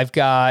Cole, I've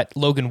got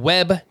Logan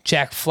Webb,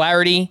 Jack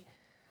Flaherty,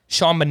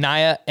 Sean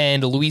Manaea,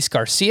 and Luis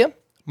Garcia.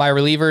 My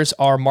relievers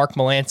are Mark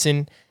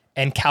Melancon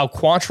and Cal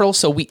Quantrill.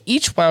 So we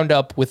each wound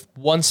up with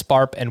one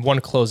Sparp and one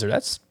closer.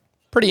 That's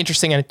pretty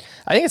interesting. And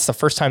I think it's the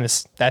first time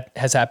that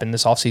has happened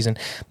this offseason.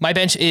 My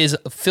bench is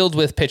filled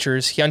with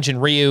pitchers: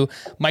 Hyunjin Ryu,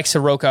 Mike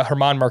Soroka,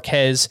 Herman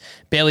Marquez,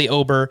 Bailey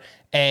Ober,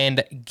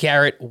 and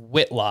Garrett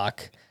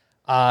Whitlock.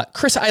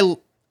 Chris,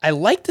 I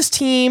like this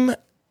team.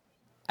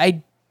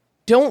 I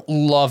don't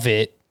love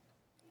it.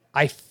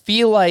 I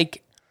feel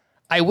like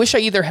I wish I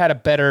either had a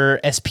better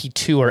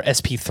SP2 or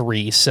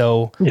SP3.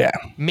 So yeah,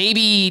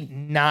 maybe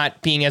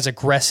not being as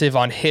aggressive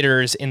on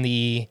hitters in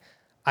the,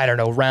 I don't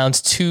know,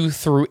 rounds 2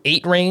 through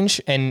 8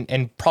 range,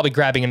 and probably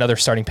grabbing another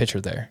starting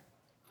pitcher there.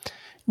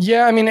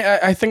 Yeah, I mean,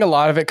 I think a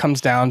lot of it comes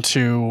down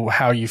to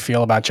how you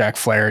feel about Jack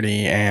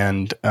Flaherty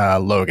and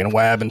Logan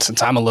Webb. And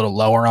since I'm a little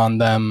lower on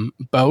them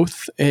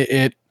both,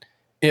 it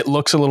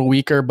looks a little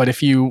weaker. But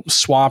if you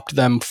swapped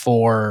them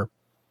for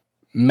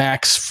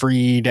Max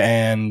Fried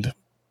and,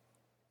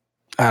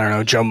 I don't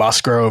know, Joe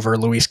Musgrove or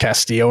Luis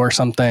Castillo or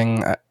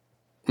something,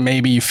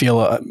 maybe you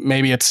feel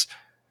maybe it's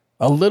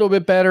a little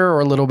bit better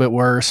or a little bit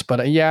worse.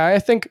 But yeah, I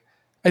think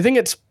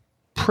it's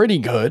pretty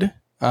good.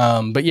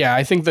 But yeah,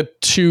 I think the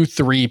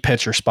 2-3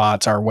 pitcher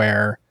spots are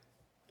where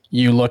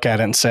you look at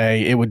it and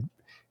say it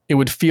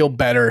would feel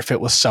better if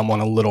it was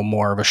someone a little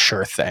more of a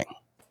sure thing.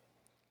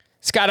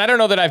 Scott, I don't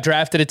know that I've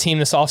drafted a team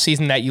this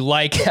offseason that you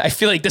like. I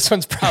feel like this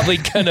one's probably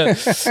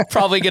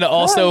gonna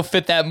also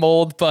fit that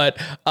mold. But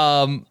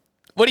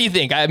what do you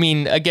think? I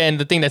mean, again,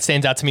 the thing that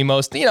stands out to me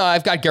most,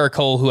 I've got Garrett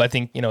Cole, who I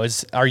think,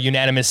 is our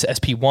unanimous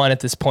SP1 at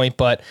this point.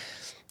 But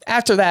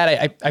after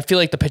that, I feel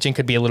like the pitching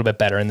could be a little bit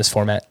better in this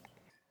format.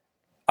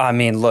 I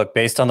mean, look,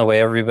 based on the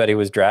way everybody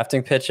was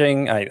drafting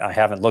pitching, I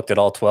haven't looked at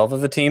all 12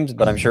 of the teams,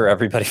 but I'm sure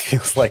everybody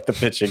feels like the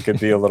pitching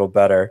could be a little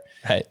better.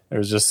 Right.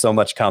 There's just so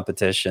much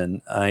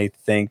competition. I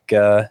think,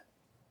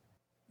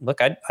 look,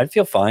 I'd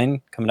feel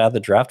fine coming out of the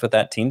draft with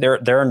that team.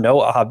 There are no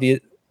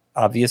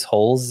obvious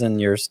holes in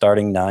your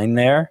starting 9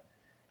 there.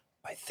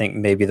 I think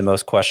maybe the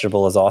most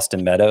questionable is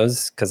Austin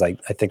Meadows, because I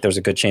think there's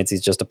a good chance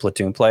he's just a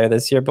platoon player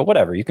this year. But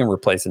whatever, you can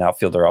replace an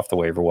outfielder off the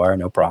waiver wire,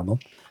 no problem.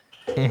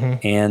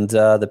 Mm-hmm. And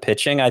the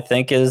pitching, I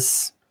think,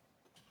 is,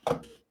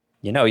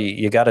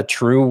 you got a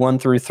true 1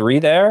 through 3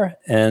 there,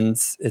 and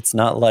it's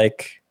not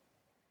like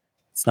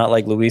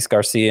Luis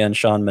Garcia and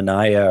Sean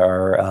Manaea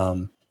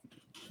are,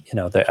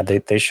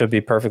 they should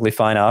be perfectly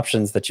fine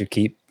options that you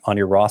keep on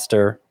your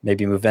roster,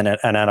 maybe move in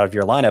and out of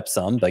your lineup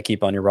some, but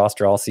keep on your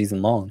roster all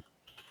season long.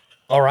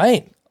 All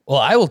right. Well,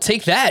 I will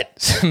take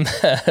that.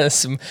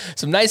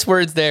 Some nice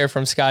words there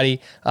from Scotty.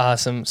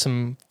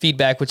 Some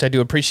feedback, which I do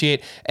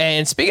appreciate.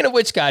 And speaking of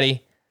which,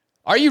 Scotty,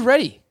 are you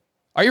ready?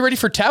 Are you ready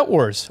for Tout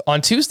Wars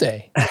on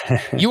Tuesday?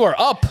 You are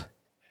up.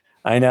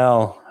 I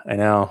know.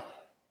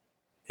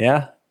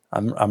 Yeah,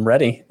 I'm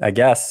ready, I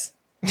guess.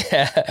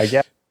 I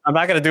guess I'm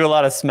not going to do a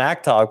lot of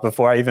smack talk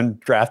before I even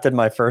drafted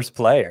my first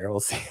player.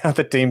 We'll see how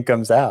the team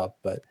comes out.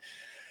 But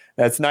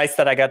it's nice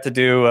that I got to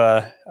do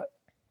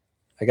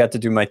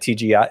my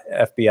TG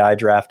FBI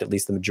draft, at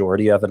least the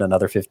majority of it,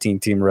 another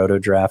 15-team roto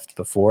draft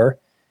before.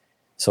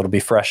 So it'll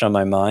be fresh on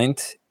my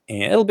mind.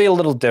 And it'll be a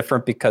little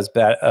different because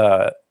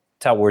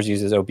Tout Wars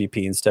uses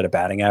OBP instead of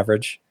batting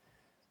average.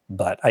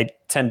 But I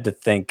tend to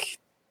think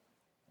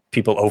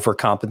people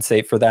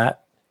overcompensate for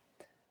that.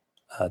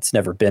 It's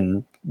never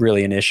been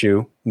really an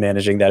issue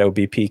managing that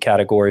OBP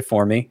category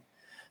for me.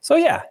 So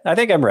yeah, I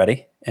think I'm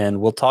ready.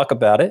 And we'll talk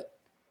about it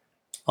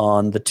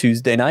on the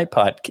Tuesday night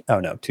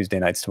Tuesday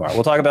night's tomorrow.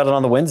 We'll talk about it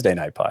on the Wednesday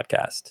night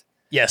podcast.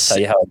 Yes. Tell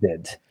you how I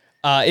did.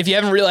 If you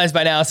haven't realized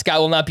by now, Scott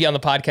will not be on the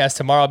podcast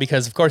tomorrow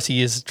because, of course,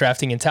 he is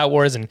drafting in Tout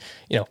Wars, and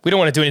we don't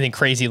want to do anything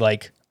crazy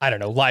like, I don't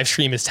know, live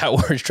stream his Tout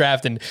Wars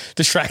draft and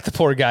distract the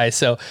poor guy.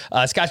 So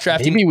Scott's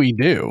drafting. Maybe we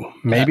do.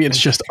 Maybe it's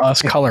just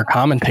us color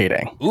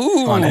commentating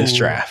on his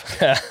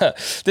draft.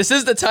 This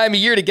is the time of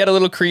year to get a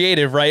little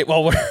creative, right?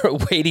 While we're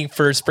waiting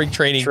for spring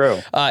training. True.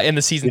 In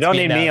the season. You don't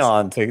need me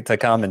on to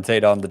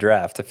commentate on the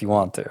draft if you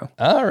want to.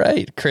 All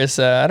right, Chris.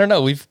 I don't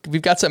know.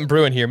 We've got something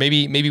brewing here.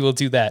 Maybe we'll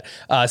do that.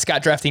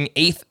 Scott drafting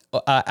 8th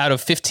out of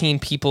 15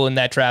 people in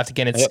that draft.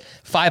 Again, it's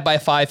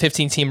 5x5,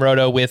 15-team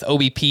roto with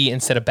OBP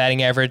instead of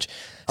batting average.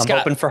 I'm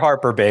hoping for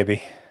Harper,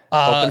 baby.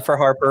 Hoping for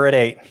Harper at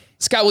 8.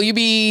 Scott, will you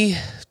be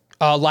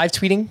live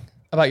tweeting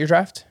about your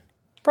draft?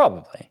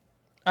 Probably.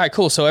 All right,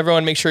 cool. So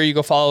everyone make sure you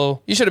go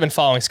follow. You should have been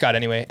following Scott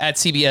anyway, at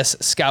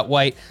CBS Scott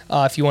White,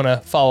 if you want to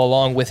follow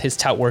along with his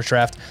Tout Wars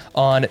draft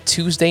on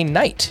Tuesday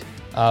night,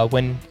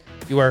 when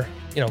you are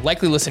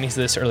likely listening to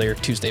this earlier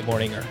Tuesday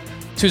morning or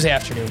Tuesday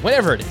afternoon,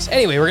 whatever it is.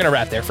 Anyway, we're going to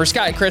wrap there. For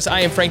Scott and Chris, I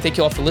am Frank. Thank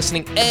you all for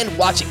listening and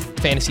watching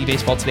Fantasy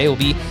Baseball Today. We'll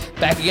be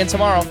back again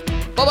tomorrow.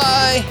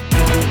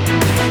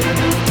 Bye-bye.